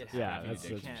have to. that's- Yeah, Caffeine that's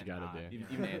addiction. what you gotta do.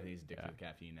 Even Anthony's addicted Yeah. to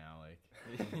caffeine now. Like,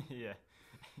 Yeah.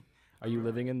 Are you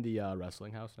living in the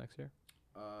wrestling house next year?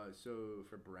 So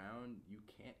for Brown, you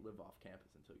can't live off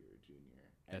campus until you're a junior.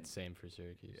 And, That's same for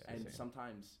Syracuse. Yeah. and Same.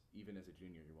 sometimes even as a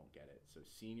junior, you won't get it. So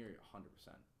senior,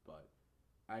 100%. But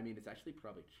I mean, it's actually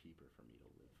probably cheaper for me to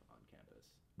live on campus.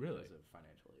 Really? Because of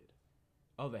financial aid.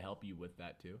 oh, they help you with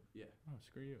that too. Yeah. Oh,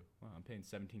 screw you. Wow, I'm paying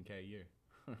 $17K a year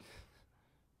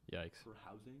Yikes. For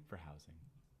housing, for housing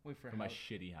Wait for my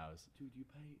shitty house. dude, you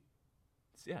pay.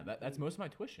 Yeah, that's most of my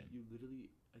tuition You literally,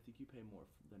 I think you pay more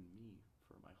than me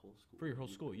for my whole school. for your whole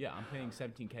school. Yeah, I'm paying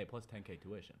 $17K plus $10K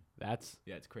tuition. That's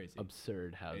Yeah, it's crazy.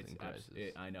 absurd housing It's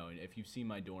prices. I know, and if you've seen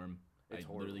my dorm, It's I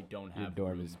literally horrible. don't Your have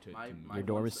dorm room is- to My move. Your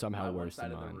dorm one is somehow my one worse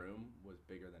side than of mine. the room was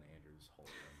bigger than Andrew's whole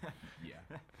room.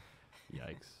 Yeah.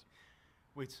 Yikes.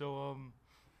 Wait, so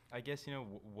I guess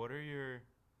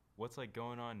what's like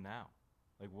going on now?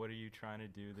 Like, what are you trying to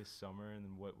do this summer, and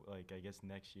then what, like, I guess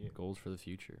next year? Goals for the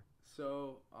future.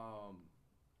 So,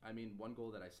 I mean, one goal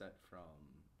that I set from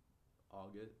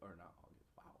August, or not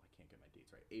August, wow, I can't get my dates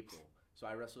right, April. So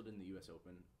I wrestled in the U.S.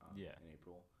 Open Yeah. in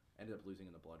April. Ended up losing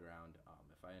in the blood round.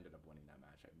 If I ended up winning that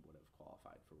match, I would have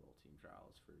qualified for World Team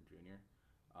Trials for junior.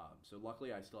 So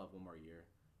luckily, I still have one more year.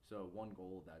 So one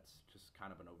goal that's just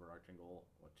kind of an overarching goal,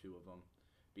 or two of them,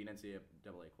 be an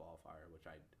NCAA qualifier, which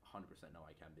I 100% know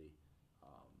I can be.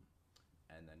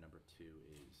 And then number two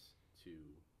is to,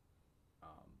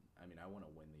 I mean, I want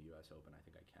to win the U.S. Open. I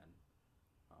think I can.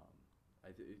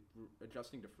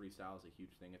 Adjusting to freestyle is a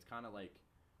huge thing. It's kind of like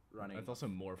running. That's also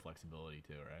more flexibility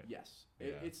too, right? Yes,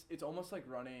 Yeah. It's almost like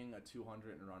running a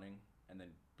 200 and running, and then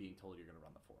being told you're gonna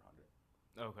run the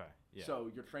 400. Okay. Yeah. So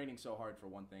you're training so hard for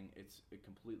one thing. It's a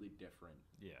completely different.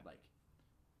 yeah. Like,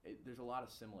 there's a lot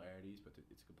of similarities, but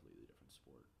it's a completely different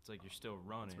sport. It's like you're still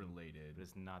running, It's related. but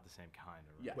it's not the same kind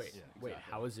of. Yes. Running. Wait, Yeah. Wait,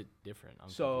 exactly. how is it different? I'm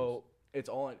So it's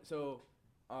all in,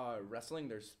 wrestling.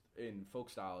 There's in folk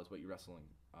style is what you wrestle in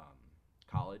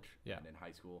college Yeah. and in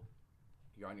high school.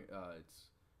 You're on your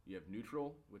you have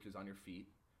neutral, which is on your feet.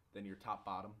 Then you're top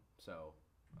bottom. So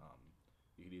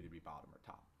you could either be bottom or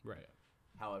top. Right.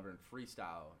 However, in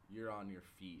freestyle, you're on your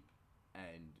feet,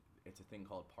 and it's a thing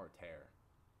called parterre.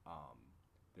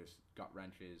 There's gut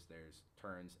wrenches, there's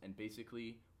turns, and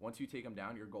basically, once you take him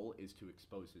down, your goal is to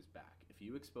expose his back. If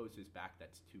you expose his back,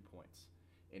 that's 2 points.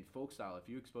 In folk style, if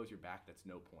you expose your back, that's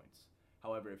no points.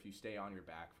 However, if you stay on your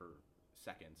back for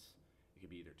seconds, it could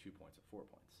be either 2 points or 4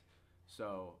 points.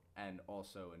 So, and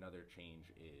also another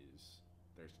change is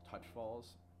there's touch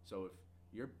falls. So if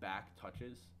your back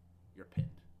touches, you're pinned.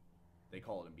 They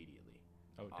call it immediately.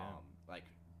 Oh, damn. Like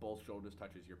both shoulders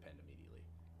touches, you're pinned immediately.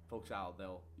 Folk style,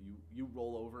 you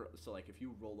roll over. So like if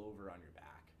you roll over on your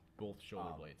back, Both shoulder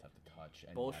blades have to touch.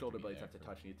 And both shoulder blades have to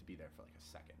touch. You have to be there for like a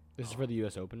second. This is for the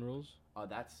U.S. Open rules.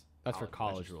 That's for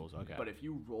college rules. Okay. But if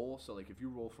you roll, so like if you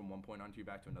roll from one point onto your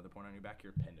back to another point on your back,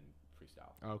 you're pinned in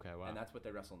freestyle. Okay. Wow. And that's what they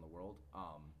wrestle in the world.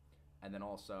 And then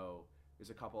also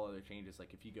there's a couple other changes.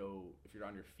 Like if you're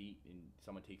on your feet and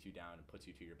someone takes you down and puts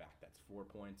you to your back, that's 4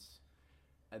 points.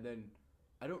 And then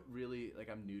I don't really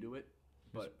I'm new to it,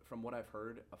 but from what I've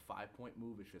heard, a 5-point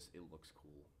move is just it looks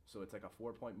cool. So it's like a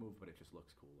 4-point move, but it just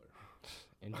looks cooler.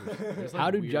 Interesting.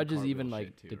 How do judges even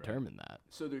determine that?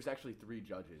 So there's actually 3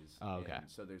 judges. Oh, okay.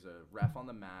 So there's a ref on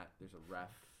the mat. There's a ref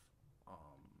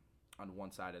on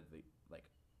one side of the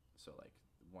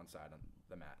one side on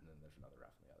the mat, and then there's another ref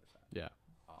on the other side. Yeah.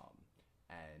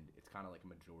 And it's kind of like a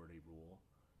majority rule.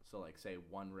 So like say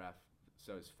one ref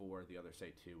says 4, the other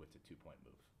say 2. It's a 2-point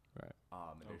move. Right.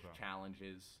 And there's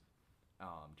challenges.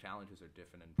 Challenges are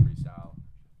different in freestyle.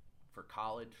 For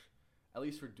college, at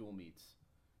least for dual meets,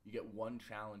 you get 1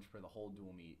 challenge for the whole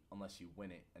dual meet unless you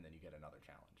win it, and then you get another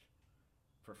challenge.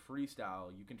 For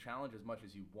freestyle, you can challenge as much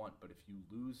as you want, but if you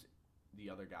lose, the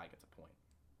other guy gets a point.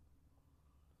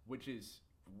 Which is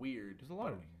weird. There's a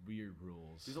lot of weird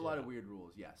rules. There's a lot of weird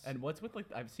rules, yes. And what's with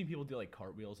I've seen people do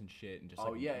cartwheels and shit and just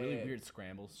really weird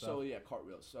scramble stuff. So yeah,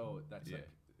 cartwheels. So that's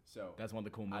that's one of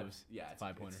the cool moves. It's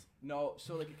 5-pointer. No,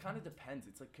 so it kind of depends.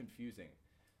 It's confusing.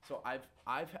 So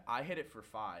I hit it for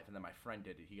 5, and then my friend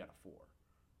did it. He got a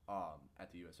 4,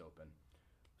 at the U.S. Open.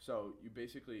 So you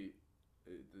basically,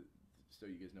 so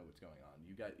you guys know what's going on.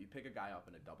 You pick a guy up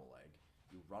in a double leg,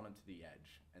 you run into the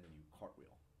edge, and then you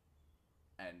cartwheel,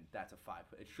 and that's a 5.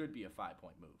 It should be a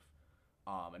 5-point move.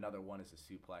 Another one is a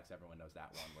suplex. Everyone knows that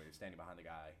one, where you're standing behind the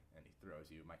guy and he throws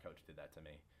you. My coach did that to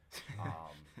me.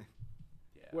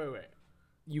 Yeah. Wait.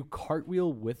 You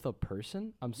cartwheel with a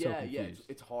person? I'm so confused. Yeah,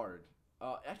 it's hard.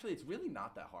 Actually, it's really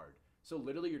not that hard. So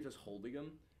literally, you're just holding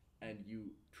them, and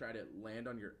you try to land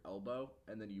on your elbow,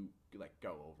 and then you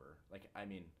go over.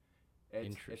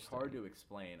 It's hard to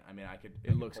explain. I mean, I could.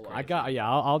 It looks cool.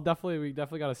 We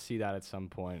definitely got to see that at some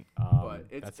point.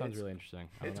 But that sounds really interesting.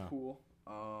 It's cool.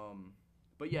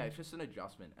 But yeah, it's just an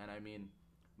adjustment. And I mean,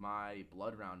 my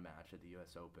blood round match at the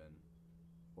U.S. Open,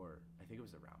 or I think it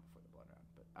was the round before the blood round,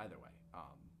 but either way,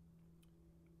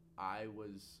 I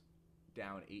was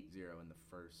down 8-0 in the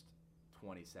first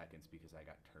 20 seconds because I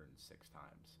got turned 6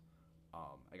 times.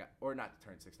 Not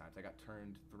turned 6 times. I got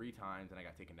turned 3 times and I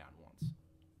got taken down once.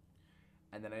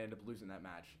 And then I ended up losing that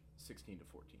match 16-14.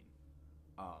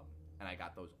 And I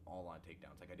got those all on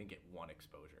takedowns. I didn't get 1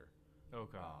 exposure.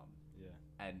 Okay.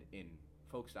 Yeah. And in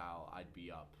folk style, I'd be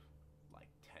up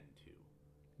 10-2.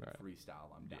 Right.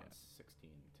 Freestyle, I'm down 16-12.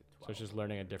 So it's just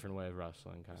learning a different way of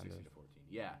wrestling, kind of. 16-14.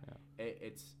 Yeah.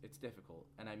 It's difficult,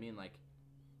 and I mean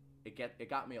it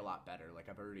got me a lot better.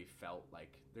 I've already felt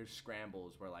there's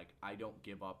scrambles where I don't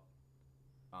give up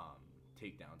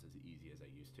takedowns as easy as I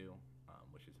used to,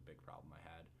 which is a big problem I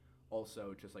had.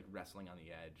 Also, just wrestling on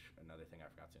the edge. Another thing I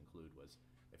forgot to include was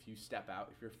if you step out,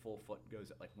 if your full foot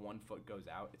goes 1 foot goes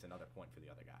out, it's another point for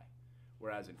the other guy.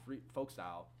 Whereas in folk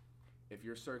style, if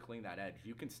you're circling that edge,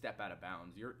 you can step out of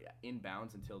bounds. You're in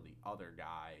bounds until the other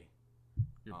guy.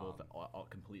 You're both all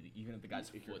completely, even if the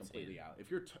guy's if you're completely out. If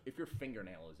your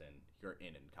fingernail is in, you're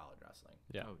in college wrestling.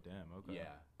 Yeah. Oh damn. Okay.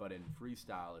 Yeah, but in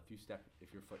freestyle,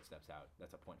 if your foot steps out,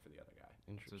 that's a point for the other guy.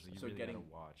 Interesting. So you really gotta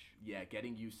watch. Yeah,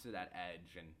 getting used to that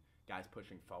edge and guys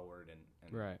pushing forward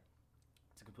and right.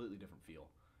 It's a completely different feel.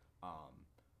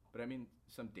 But I mean,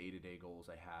 some day-to-day goals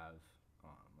I have,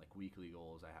 weekly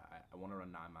goals. I want to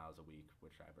run 9 miles a week,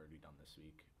 which I've already done this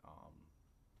week.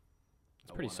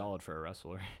 It's pretty solid for a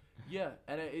wrestler. Yeah,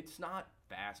 and it's not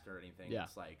fast or anything. Yeah.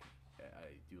 It's I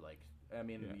do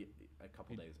a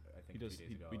couple days, I think 2 days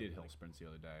ago. We did hill sprints the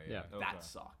other day. Yeah. Okay. That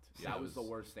sucked. Yeah, that was the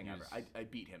worst thing ever. I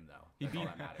beat him, though. That's all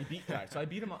that matters. So I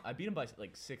beat him by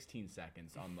 16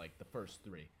 seconds on the first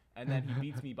 3. And then he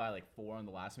beats me by 4 on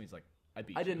the last one. He's like, I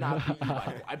beat you. I did not beat you by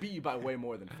 4. I beat you by way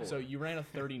more than 4. So you ran a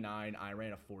 39, I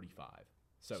ran a 45.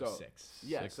 So 6.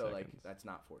 Yeah, 6 so seconds. That's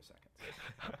not 4 seconds.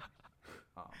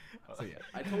 So yeah,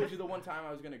 I told you the one time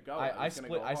I was gonna go. I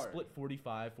split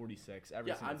 45, 46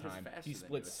 every single I'm just time. faster He than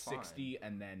split you, it's 60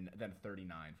 and then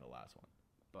 39 for the last one.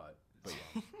 But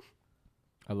yeah.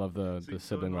 I love the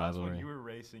sibling rivalry. You were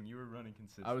racing. You were running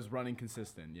consistent. I was running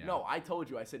consistent. Yeah. No, I told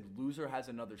you. I said loser has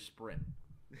another sprint.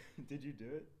 Did you do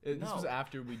it? This was No.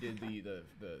 after we did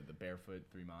the barefoot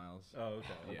 3 miles. Oh, okay.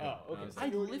 Yeah. Oh, okay. I was I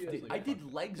like, lifted. I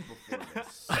did legs before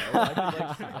this. so I did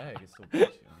legs today. I can still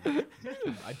push, you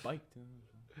know. I biked.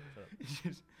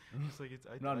 Shut up. just like it's.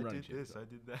 I Not did running shit, this. so. I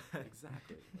did that.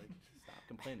 Exactly. Like, stop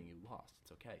complaining. You lost.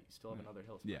 It's okay. You still have another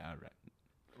hill. to climb. Yeah,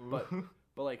 right.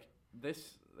 But like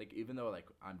this, like even though like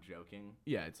I'm joking,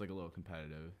 Yeah, it's like a little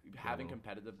competitive. having little-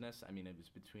 competitiveness. I mean, it was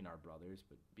between our brothers,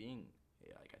 but being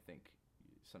like I think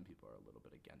some people are a little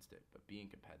bit against it, but being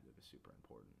competitive is super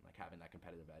important. Like having that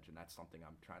competitive edge, and that's something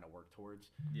I'm trying to work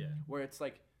towards. Yeah. Where it's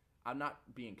like I'm not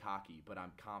being cocky, but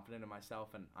I'm confident in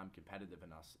myself and I'm competitive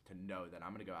enough to know that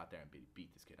I'm gonna go out there and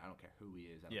beat this kid. I don't care who he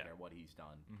is. I don't Yeah. care what he's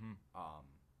done. Mm-hmm.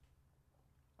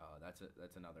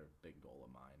 That's another big goal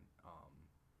of mine.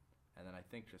 And then I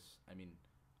think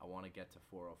I want to get to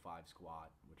 405 squat,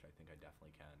 which I think I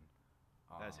definitely can.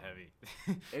 That's heavy.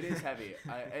 It is heavy.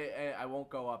 I won't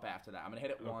go up after that. I'm gonna hit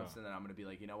it Okay. once, and then I'm gonna be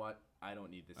like, you know what? I don't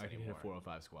need this I can hit anymore. a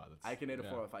 405 squat. That's, I can hit a yeah.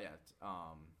 405.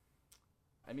 Yeah.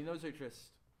 I mean, those are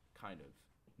just kind of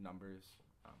numbers.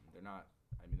 They're not.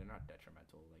 I mean, they're not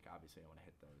detrimental. Like, obviously, I want to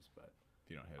hit those, but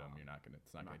If you don't hit them, you're not gonna.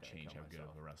 It's not I'm gonna not gonna change kill how good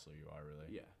of myself. a wrestler you are, really.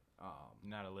 yeah.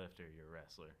 Not a lifter, you're a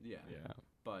wrestler. Yeah. Yeah.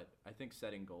 But I think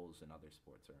setting goals in other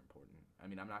sports are important. I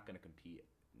mean, I'm not going to compete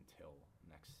until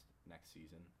next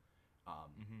season.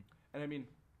 Mm-hmm. And I mean,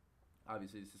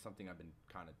 obviously, this is something I've been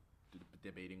kind of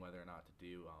debating whether or not to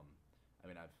do. I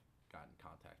mean, I've gotten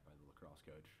contact by the lacrosse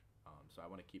coach, so I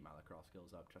want to keep my lacrosse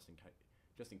skills up just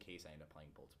in case I end up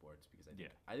playing both sports, because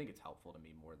I think it's helpful to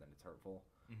me more than it's hurtful,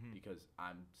 Mm-hmm. because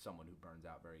I'm someone who burns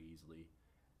out very easily,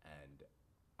 and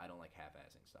I don't like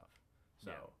half-assing stuff.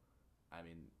 So, Yeah. I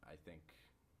mean, I think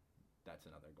that's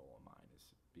another goal of mine, is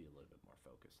be a little bit more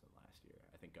focused than last year.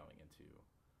 I think going into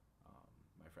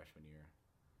my freshman year,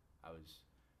 I was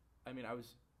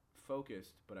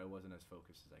focused, but I wasn't as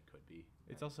focused as I could be.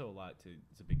 It's also a lot to.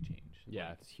 It's a big change. Yeah,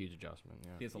 Like, it's a huge adjustment.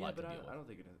 Yeah. he has a lot but to deal I with. don't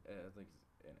think I think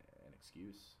it's an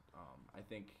excuse. I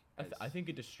think I think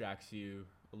it distracts you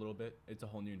a little bit. It's a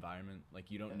whole new environment. Like,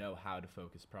 you don't Yeah. know how to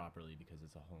focus properly because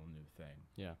it's a whole new thing.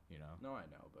 Yeah. You know. No, I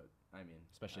know, but I mean,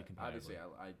 Especially obviously,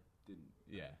 competitively. I didn't.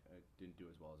 Yeah. I didn't do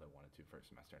as well as I wanted to first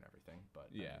semester and everything, but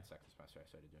Yeah. second semester I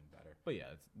started doing better. But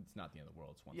yeah, it's not the end of the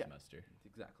world. It's one Yeah. semester.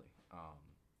 Exactly.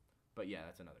 But yeah,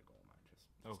 that's another goal of mine. Just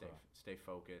Okay. stay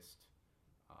focused,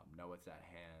 know what's at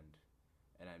hand,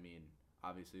 and I mean,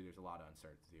 obviously, there's a lot of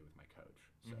uncertainty with my coach,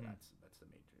 so Mhm. that's the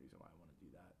major reason why I want to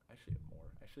do that. I actually have more.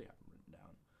 I actually have them written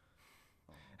down.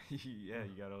 Yeah,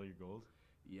 you got all your goals.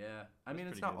 Yeah, I That's mean,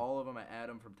 it's pretty not good. all of them. I add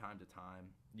them from time to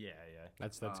time. Yeah.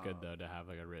 That's good though to have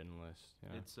like a written list.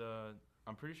 Yeah. It's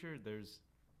I'm pretty sure there's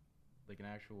like an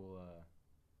actual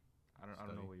I don't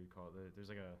know Study. what you call it. There's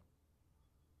like a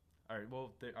all right.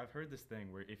 Well, I've heard this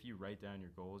thing where if you write down your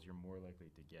goals, you're more likely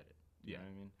to get it. You Yeah. know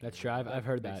what I mean? That's Like, true. I've that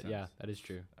heard makes that. Yeah, sense. that is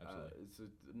true. Absolutely. It's a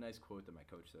nice quote that my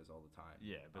coach says all the time.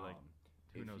 Yeah, but like,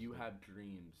 who if knows you what- have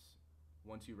dreams,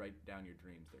 once you write down your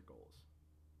dreams, they're goals.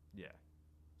 yeah,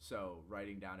 So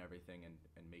writing down everything and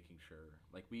making sure,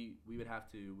 like we would have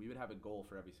a goal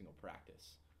for every single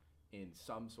practice in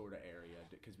some sort of area,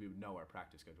 because we would know our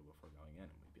practice schedule before going in,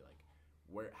 and we'd be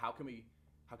like, how can we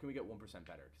get 1%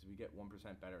 better? Because we get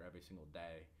 1% better every single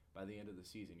day. By the end of the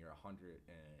season, you're 100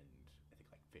 and I think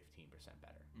like 15%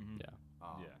 better. mm-hmm.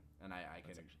 Yeah. Yeah. And I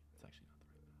can. It's actually not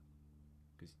the right amount,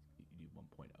 because you do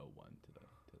 1.01 to the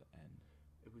end.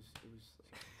 It was.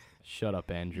 Shut up,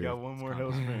 Andrew. You got one more hill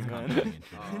It's spring, man. complicated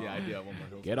interest. Yeah, I do have one more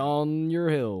hill Get spring. on your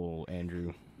hill,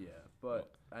 Andrew. Yeah,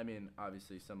 but I mean,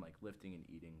 obviously, some like lifting and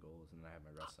eating goals, and then I have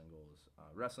my wrestling goals.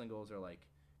 Wrestling goals are like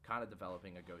kind of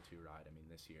developing a go-to ride. I mean,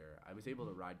 this year I was able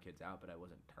to ride kids out, but I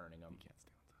wasn't turning them. You can't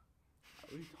stay on top.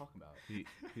 What are you talking about?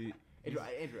 He,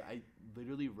 Andrew, I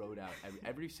literally rode out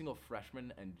every single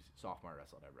freshman and sophomore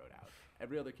wrestled. I rode out.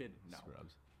 Every other kid, no.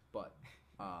 Scrubs. But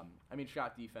I mean,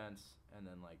 shot defense, and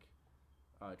then like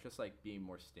just like being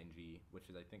more stingy, which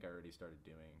is I think I already started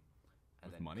doing.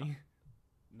 And With then money?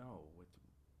 No, with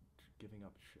giving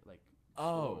up like.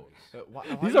 Oh,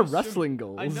 chores. These are wrestling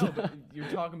goals. I know, but you're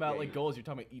talking about Yeah, like yeah. goals. You're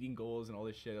talking about eating goals and all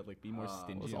this shit. Like, be more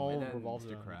stingy. It's and, all And then revolves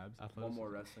Mr. around Krabs. athleticism. One more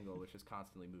wrestling goal, which is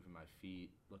constantly moving my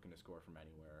feet, looking to score from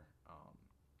anywhere,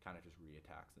 kind of just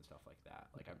reattacks and stuff like that.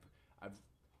 Like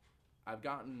I've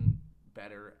gotten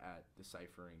better at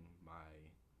deciphering my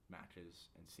matches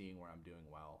and seeing where I'm doing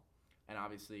well, and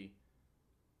obviously,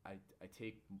 I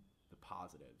take the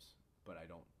positives, but I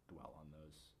don't dwell on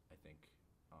those. I think,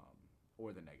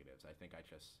 or the negatives. I think I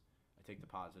take the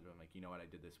positive. I'm like, you know what, I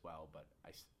did this well, but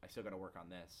I still got to work on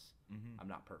this. Mm-hmm. I'm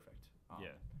not perfect.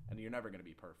 Yeah. And you're never going to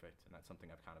be perfect, and that's something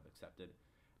I've kind of accepted.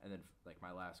 And then like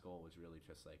my last goal was really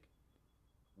just like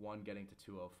one getting to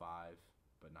 205,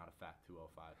 but not a fat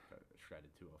 205,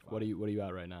 shredded 205. What are you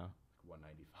at right now?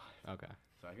 195. Okay.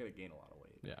 So I gotta gain a lot of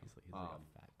weight. Yeah. He's like a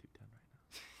fat 210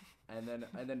 right now.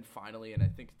 And then finally, and I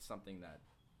think it's something that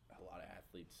a lot of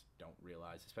athletes don't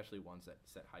realize, especially ones that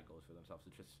set high goals for themselves,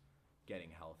 it's just getting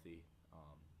healthy.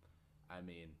 I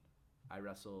mean, I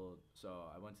wrestled, so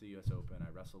I went to the U.S. Open.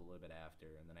 I wrestled a little bit after,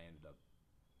 and then I ended up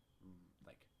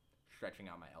like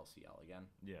stretching out my LCL again.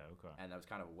 Yeah. Okay. And that was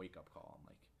kind of a wake-up call. I'm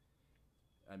like,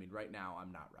 I mean, right now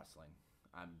I'm not wrestling.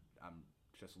 I'm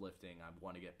just lifting. I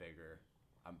want to get bigger.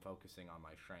 I'm focusing on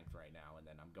my strength right now, and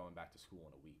then I'm going back to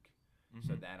school in a week.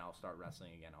 So then I'll start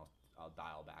wrestling again. I'll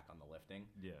dial back on the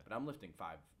lifting. Yeah. But I'm lifting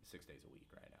 5-6 days a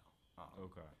week right now.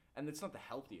 Okay. And it's not the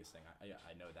healthiest thing.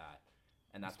 I know that,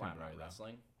 and that's why I'm not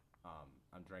wrestling.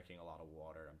 I'm drinking a lot of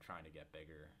water. I'm trying to get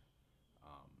bigger.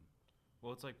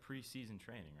 Well, it's like pre-season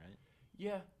training, right?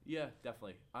 Yeah,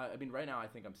 definitely. I mean, right now I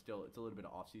think it's a little bit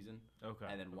of off season. Okay.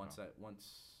 And then once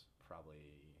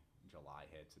probably July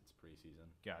hits, it's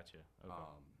preseason. Gotcha. Okay.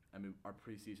 I mean, our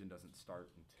preseason doesn't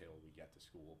start until we get to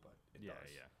school, but it does.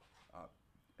 Yeah.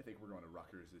 I think we're going to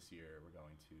Rutgers this year. We're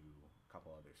going to a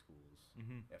couple other schools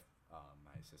if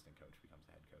my assistant coach becomes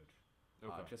the head coach,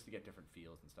 just to get different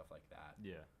feels and stuff like that.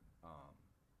 Yeah.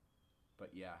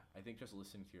 But yeah, I think just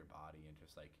listening to your body and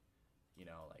just like, you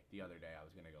know, like the other day I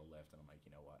was gonna go lift and I'm like,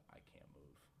 you know what, I can't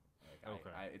move.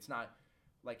 Like it's not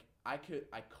like I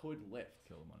could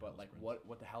lift, but like what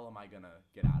the hell am I gonna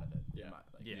get out of it? Yeah.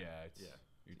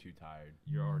 You're too tired.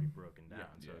 You're already broken down.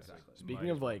 Yeah, so exactly. Speaking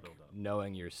of like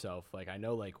knowing yourself, like I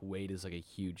know like weight is like a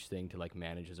huge thing to like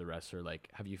manage as a wrestler. Like,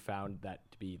 have you found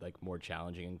that to be like more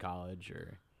challenging in college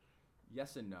or?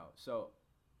 Yes and no. So,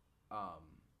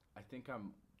 I think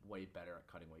I'm way better at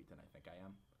cutting weight than I think I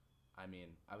am. I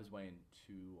mean, I was weighing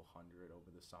 200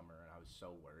 over the summer, and I was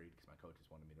so worried because my coaches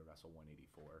wanted me to wrestle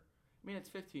 184. I mean, it's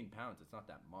 15 pounds. It's not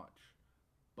that much,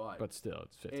 but still,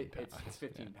 it's 15 pounds. It's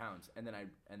 15 pounds. And then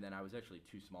I was actually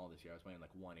too small this year. I was weighing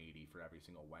like 180 for every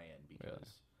single weigh-in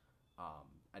because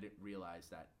I didn't realize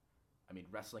that. I mean,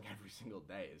 wrestling every single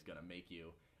day is gonna make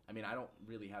you. I mean, I don't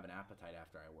really have an appetite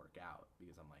after I work out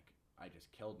because I'm like, I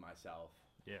just killed myself.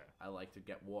 Yeah. I like to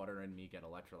get water in me, get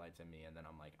electrolytes in me, and then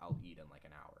I'm like, I'll eat in like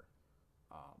an hour.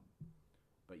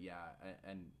 But yeah,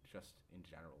 and just in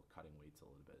general, cutting weight's a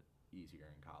little bit easier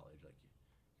in college. Like,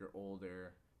 you're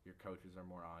older, your coaches are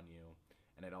more on you,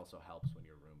 and it also helps when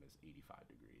your room is 85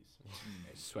 degrees.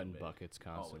 Sweating buckets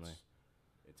constantly.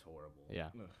 It's horrible.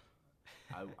 Yeah.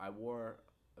 I wore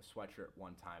a sweatshirt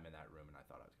one time in that room, and I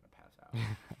thought I was gonna pass out.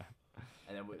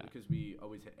 And then because we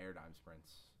always hit Airdyne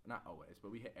sprints. Not always,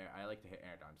 but I like to hit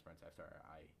Airdyne sprints after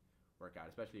I work out,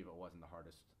 especially if it wasn't the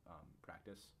hardest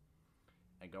practice.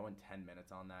 And going 10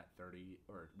 minutes on that, 30,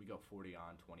 or we go 40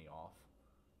 on, 20 off,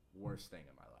 worst thing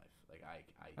in my life. Like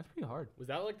That's pretty hard. Was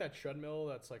that like that treadmill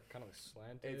that's like kind of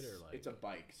slanted or like? It's a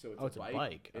bike. So it's a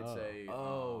bike. It's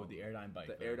the Airdyne bike.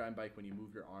 The Airdyne bike when you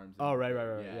move your arms. Oh, right.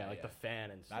 Yeah, like the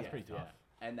fan and stuff. That's pretty tough.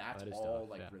 Yeah. And that's that all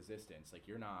tough, resistance. Like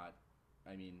you're not.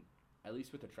 I mean, at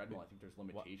least with the treadmill, I think there's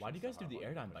limitations. Why do you guys do to the how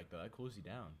hard Airdyne you bike though? That cools you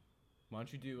down. Why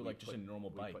don't you do We just a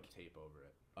normal bike? We put tape over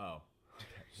it. Oh.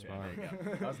 Smart. Yeah,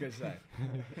 there you go. I was gonna say.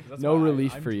 No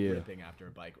relief I'm for you. Dripping after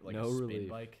a bike, like No a spin relief.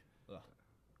 bike. Ugh.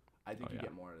 I think Oh, you yeah.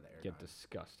 get more out of the Airdyne. Get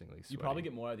disgustingly sweaty. You probably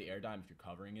get more out of the Airdyne if you're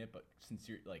covering it, but since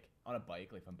you're like on a bike,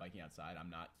 like if I'm biking outside,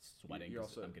 I'm not sweating You're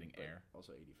because also I'm getting air.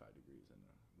 Also 85 degrees in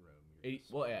the room.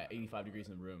 85 degrees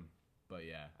in the room, but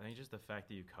yeah. I think just the fact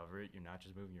that you cover it, you're not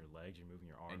just moving your legs, you're moving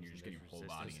your arms, And you're just getting there's your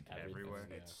whole body resistance into everywhere.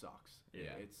 It sucks.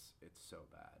 Yeah. It's so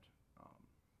bad.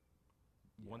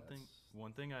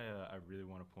 One thing I really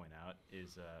want to point out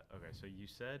is okay. So you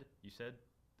said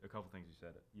a couple things. You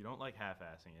said you don't like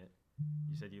half-assing it.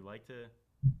 You said you like to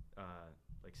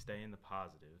like stay in the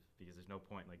positive because there's no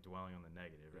point like dwelling on the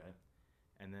negative, right?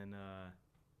 And then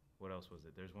what else was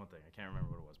it? There's one thing I can't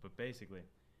remember what it was, but basically,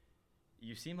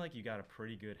 you seem like you got a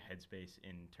pretty good headspace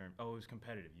in terms. Oh, it was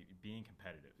competitive. Being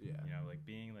competitive. Yeah. You know, like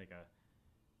being like a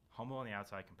humble on the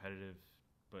outside, competitive,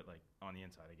 but like on the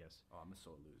inside, I guess. Oh, I'm a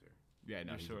sore loser. Yeah,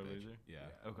 no, You're he's sore a bitch. loser? Yeah.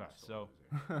 I'm Okay, a sore so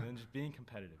loser. then just being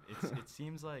competitive. It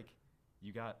seems like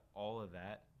you got all of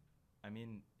that. I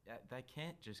mean, that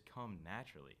can't just come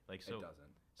naturally. Like so. It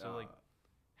doesn't. So like,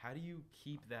 how do you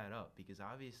keep that up? Because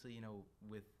obviously, you know,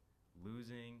 with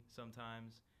losing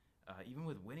sometimes, even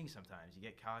with winning sometimes, you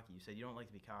get cocky. You said you don't like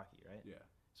to be cocky, right? Yeah.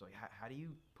 So like, how do you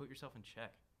put yourself in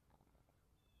check?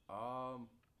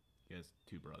 He has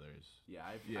two brothers. Yeah,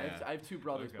 Yeah. I have two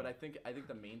brothers, Okay. but I think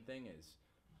the main thing is,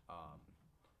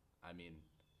 I mean,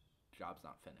 job's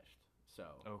not finished. So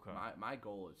Okay. my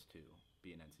goal is to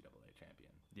be an NCAA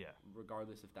champion. Yeah.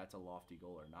 Regardless if that's a lofty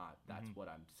goal or not, that's what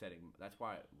I'm setting. That's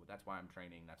why I'm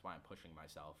training. That's why I'm pushing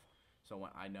myself. So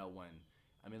when I know when,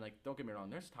 I mean, like, don't get me wrong.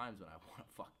 There's times when I want to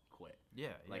fucking quit.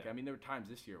 Yeah. Like, I mean, there were times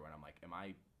this year when I'm like, am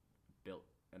I built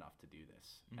enough to do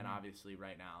this? And obviously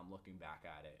right now I'm looking back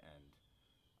at it and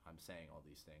I'm saying all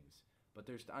these things. But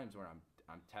there's times where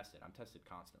I'm tested. I'm tested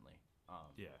constantly.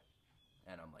 Yeah.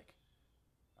 And I'm like,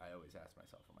 I always ask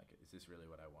myself, I'm like, is this really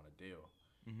what I want to do?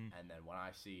 And then when I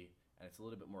see, and it's a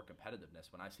little bit more competitiveness,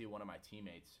 when I see one of my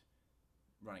teammates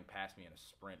running past me in a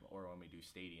sprint, or when we do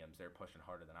stadiums, they're pushing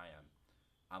harder than I am.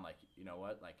 I'm like, you know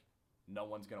what? Like, no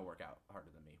one's going to work out harder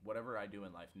than me. Whatever I do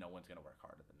in life, no one's going to work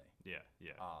harder than me. Yeah.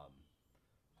 Yeah.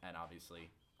 And obviously,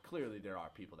 clearly there are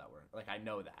people that were, like, I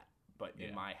know that. But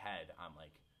in my head, I'm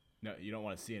like, No, you don't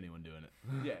want to see anyone doing it.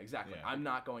 yeah, exactly. Yeah. I'm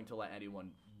not going to let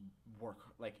anyone work,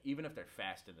 like, even if they're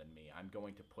faster than me, I'm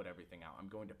going to put everything out. I'm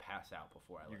going to pass out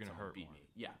before I You're let gonna someone hurt beat more. me.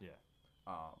 Yeah. Yeah.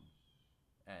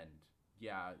 And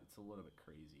yeah, it's a little bit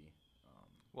crazy.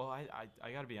 Well,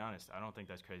 I got to be honest. I don't think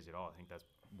that's crazy at all. I think that's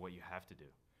what you have to do.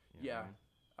 You know Yeah.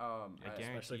 what I mean? I guarantee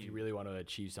Especially if you really want to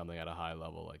achieve something at a high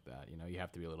level like that, you know, you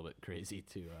have to be a little bit crazy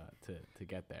to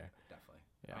get there. Definitely.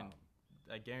 Yeah.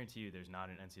 I guarantee you there's not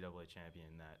an NCAA champion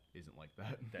that Isn't like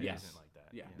that. Yes. isn't like that.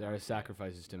 Yeah. you know? There are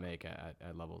sacrifices to make at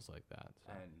levels like that.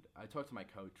 So. And I talked to my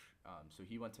coach. So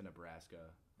he went to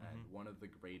Nebraska, and one of the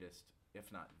greatest,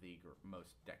 if not the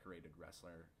most decorated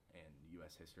wrestler in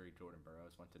U.S. history, Jordan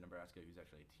Burroughs, went to Nebraska. He was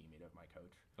actually a teammate of my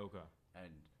coach. Okay.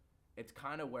 And it's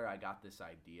kind of where I got this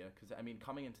idea, because, I mean,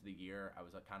 coming into the year, I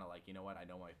was kind of like, you know what, I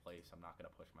know my place. I'm not going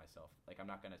to push myself. Like, I'm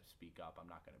not going to speak up. I'm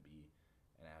not going to be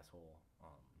an asshole.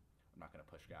 I'm not going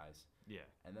to push guys. Yeah.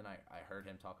 And then I heard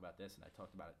him talk about this, and I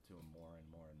talked about it to him more and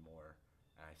more and more.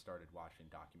 And I started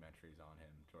watching documentaries on him,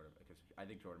 Jordan, because I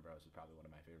think Jordan Burroughs is probably one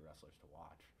of my favorite wrestlers to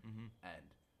watch. And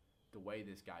the way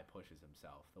this guy pushes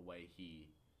himself, the way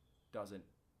he doesn't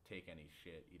take any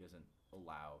shit, he doesn't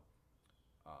allow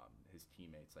his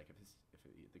teammates, like if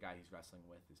the guy he's wrestling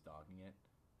with is dogging it,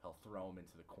 he'll throw him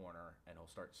into the corner and he'll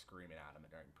start screaming at him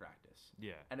during practice.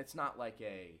 Yeah. And it's not like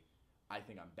a I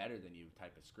think I'm better than you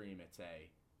type of scream. It's a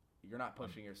you're not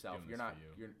pushing yourself. doing You're this not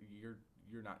for you.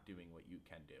 you're not doing what you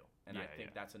can do. And I Yeah, think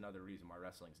yeah. that's another reason why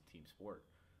wrestling's a team sport.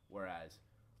 Whereas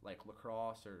like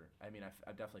lacrosse, or I mean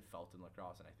I've definitely felt in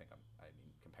lacrosse, and I think I mean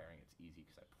comparing it's easy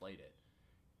because I played it.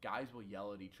 Guys will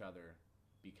yell at each other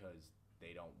because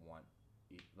they don't want,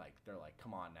 like, they're like,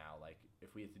 come on now, like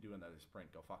if we have to do another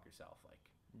sprint, go fuck yourself, like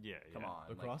Yeah. come on.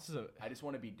 Lacrosse like, is I just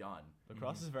want to be done.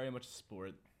 Lacrosse is very much a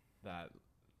sport that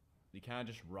you kind of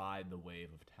just ride the wave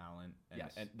of talent. And,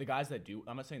 Yes. and the guys that do,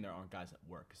 I'm not saying there aren't guys that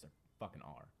work, because there fucking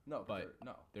are. No, But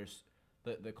no. there's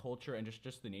the culture and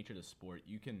just the nature of the sport.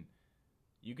 You could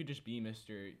just be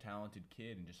Mr. Talented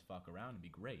Kid and just fuck around and be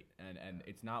great. And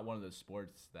it's not one of those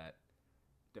sports that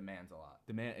Demands a lot.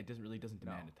 it doesn't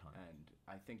demand No, a ton. And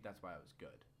I think that's why I was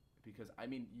good, because I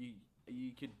mean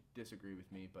you could disagree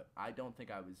with me, but I don't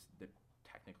think I was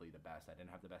technically the best. I didn't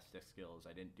have the best stick skills.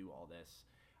 I didn't do all this.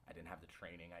 I didn't have the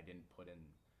training. I didn't put in,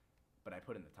 but I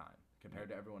put in the time compared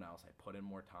to everyone else. I put in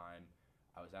more time.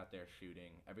 I was out there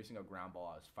shooting every single ground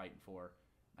ball I was fighting for.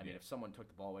 I mean, if someone took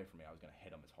the ball away from me, I was gonna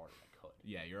hit them as hard as I could.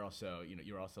 Yeah, you're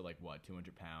also like what,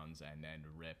 200 pounds and then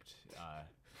ripped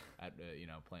at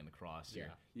playing lacrosse.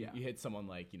 Yeah. You hit someone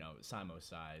like Simo's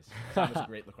size. Simo's a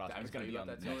great lacrosse. I was He's gonna gonna be tell on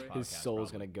you the about next that podcast. His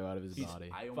soul's probably. gonna go out of his He's-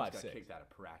 body. I almost got 5'6". kicked out of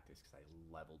practice because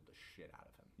I leveled the shit out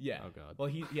of him. Yeah. Oh, God. Well,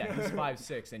 he's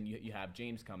 5'6", and you have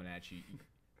James coming at you.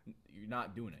 You're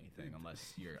not doing anything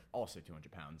unless you're also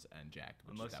 200 pounds and jacked.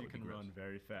 Which Unless that you would be can gross. run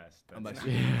very fast. That's Unless it.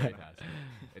 you can run very fast.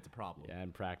 It's a problem. Yeah,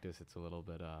 in practice, it's a little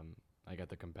bit. I got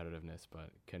the competitiveness, but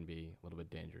can be a little bit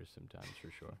dangerous sometimes,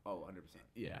 for sure. Oh, 100%.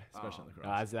 Yeah, especially in Um,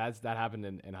 lacrosse. That happened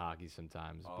in hockey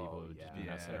sometimes. Oh, People would just be yeah.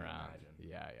 messing I can around. imagine.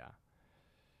 Yeah.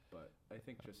 But I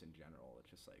think just in general, it's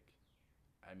just like,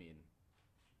 I mean,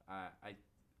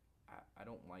 I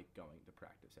don't like going to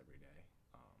practice every day,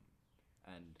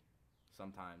 and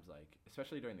sometimes, like,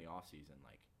 especially during the off season,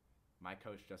 like, my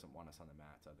coach doesn't want us on the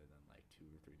mats other than like 2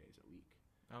 or 3 days a week,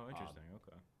 Oh, interesting.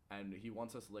 Okay. and he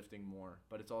wants us lifting more.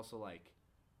 But it's also like,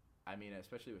 I mean,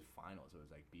 especially with finals, it was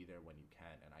like be there when you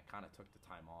can, and I kind of took the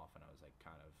time off, and I was like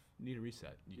kind of. You need a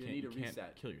reset. You need a can't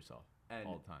reset. kill yourself And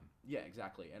all the time. yeah,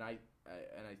 exactly. And I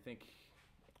think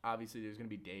obviously there's gonna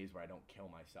be days where I don't kill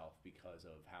myself because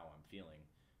of how I'm feeling,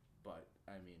 but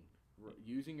I mean,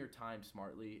 using your time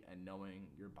smartly and knowing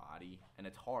your body, and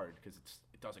it's hard because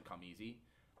it doesn't come easy,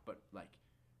 but like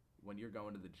when you're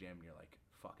going to the gym, you're like,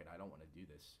 fuck it, I don't want to do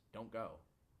this. Don't go.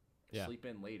 Yeah. Sleep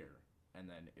in later, and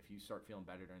then if you start feeling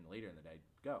better later in the day,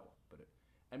 go. But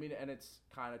and it's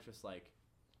kind of just like.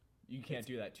 you can't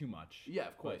do that too much. Yeah,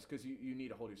 of course, because you need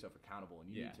to hold yourself accountable,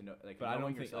 and you need to know. Like, but I don't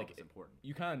think yourself like is important.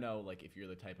 You kind of know like if you're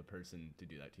the type of person to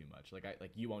do that too much.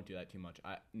 Like you won't do that too much.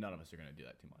 None of us are gonna do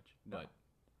that too much. No. But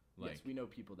like, yes, we know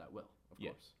people that will, of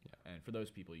course. Yeah, and for those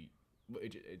people,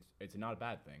 it's not a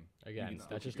bad thing. Again,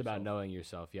 that's just about knowing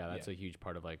yourself. Yeah, that's a huge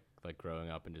part of like growing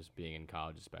up and just being in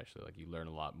college, especially. Like you learn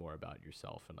a lot more about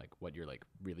yourself and like what you're like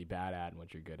really bad at and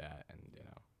what you're good at, and you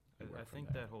know. I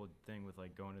think that whole thing with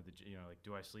like going to the like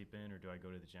do I sleep in or do I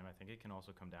go to the gym? I think it can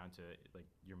also come down to like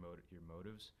your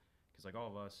motives, because like all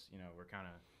of us,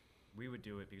 we would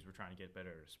do it because we're trying to get better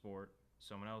at a sport.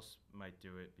 Someone else might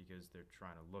do it because they're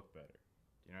trying to look better.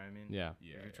 You know what I mean? Yeah.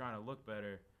 If you're trying to look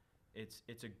better, it's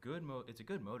a good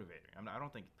motivator. I mean, I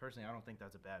don't think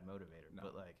that's a bad motivator,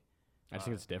 but like I just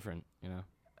think it's different, you know.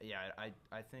 Yeah,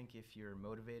 I think if you're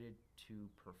motivated to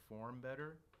perform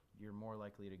better, you're more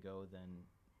likely to go than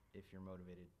if you're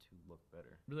motivated to look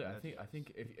better. Really, I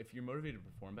think if you're motivated to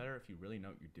perform better, if you really know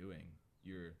what you're doing,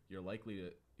 you're likely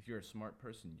to. If you're a smart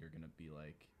person, you're gonna be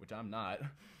like, which I'm not.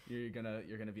 You're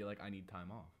gonna be like, I need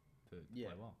time off to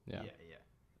play well. Yeah.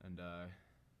 And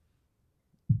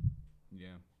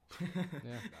Yeah.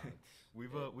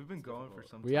 We've been going for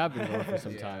some time. We have been going for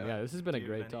some time. Yeah, this has been a Do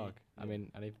you have great talk. I mean,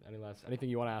 anything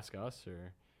you want to ask us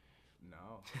or?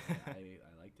 No, I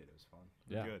liked it. It was fun.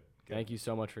 Yeah. Good. Thank you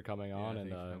so much for coming on and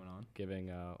thanks for coming on. giving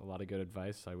a lot of good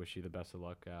advice. I wish you the best of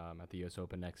luck at the U.S.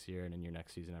 Open next year and in your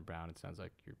next season at Brown. It sounds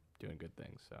like you're doing good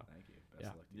things. So Thank you.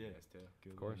 Best of luck to you guys too.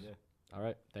 of course. All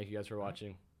right. Thank you guys for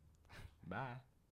watching. Bye.